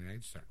live on Sunday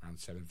nights, start around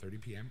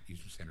 7:30 p.m.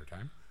 Eastern Standard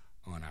Time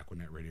on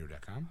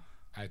AquanetRadio.com,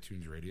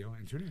 iTunes Radio,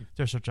 and TuneIn.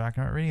 Just search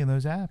Aquanet Radio in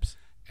those apps.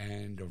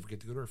 And don't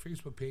forget to go to our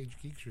Facebook page,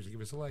 Geeksters, and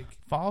give us a like.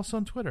 Follow us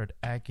on Twitter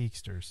at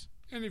Geeksters.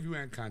 And if you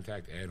want to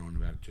contact Ed on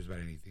just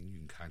about anything, you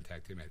can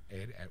contact him at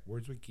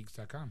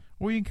ed@wordswithgeeks.com.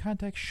 Or you can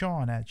contact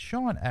Sean at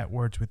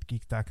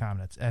wordswithgeeks.com.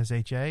 That's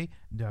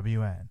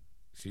SHAWN.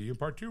 See you in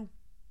part 2.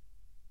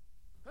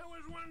 That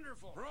was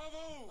wonderful.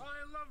 Bravo!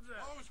 I loved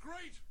that. Oh, it was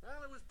great. Well,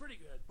 it was pretty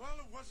good. Well,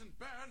 it wasn't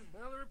bad.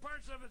 Well, there were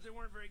parts of it that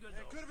weren't very good, It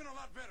though. could have been a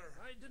lot better.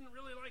 I didn't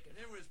really like it.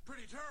 It was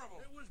pretty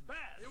terrible. It was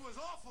bad. It was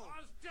awful.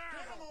 It was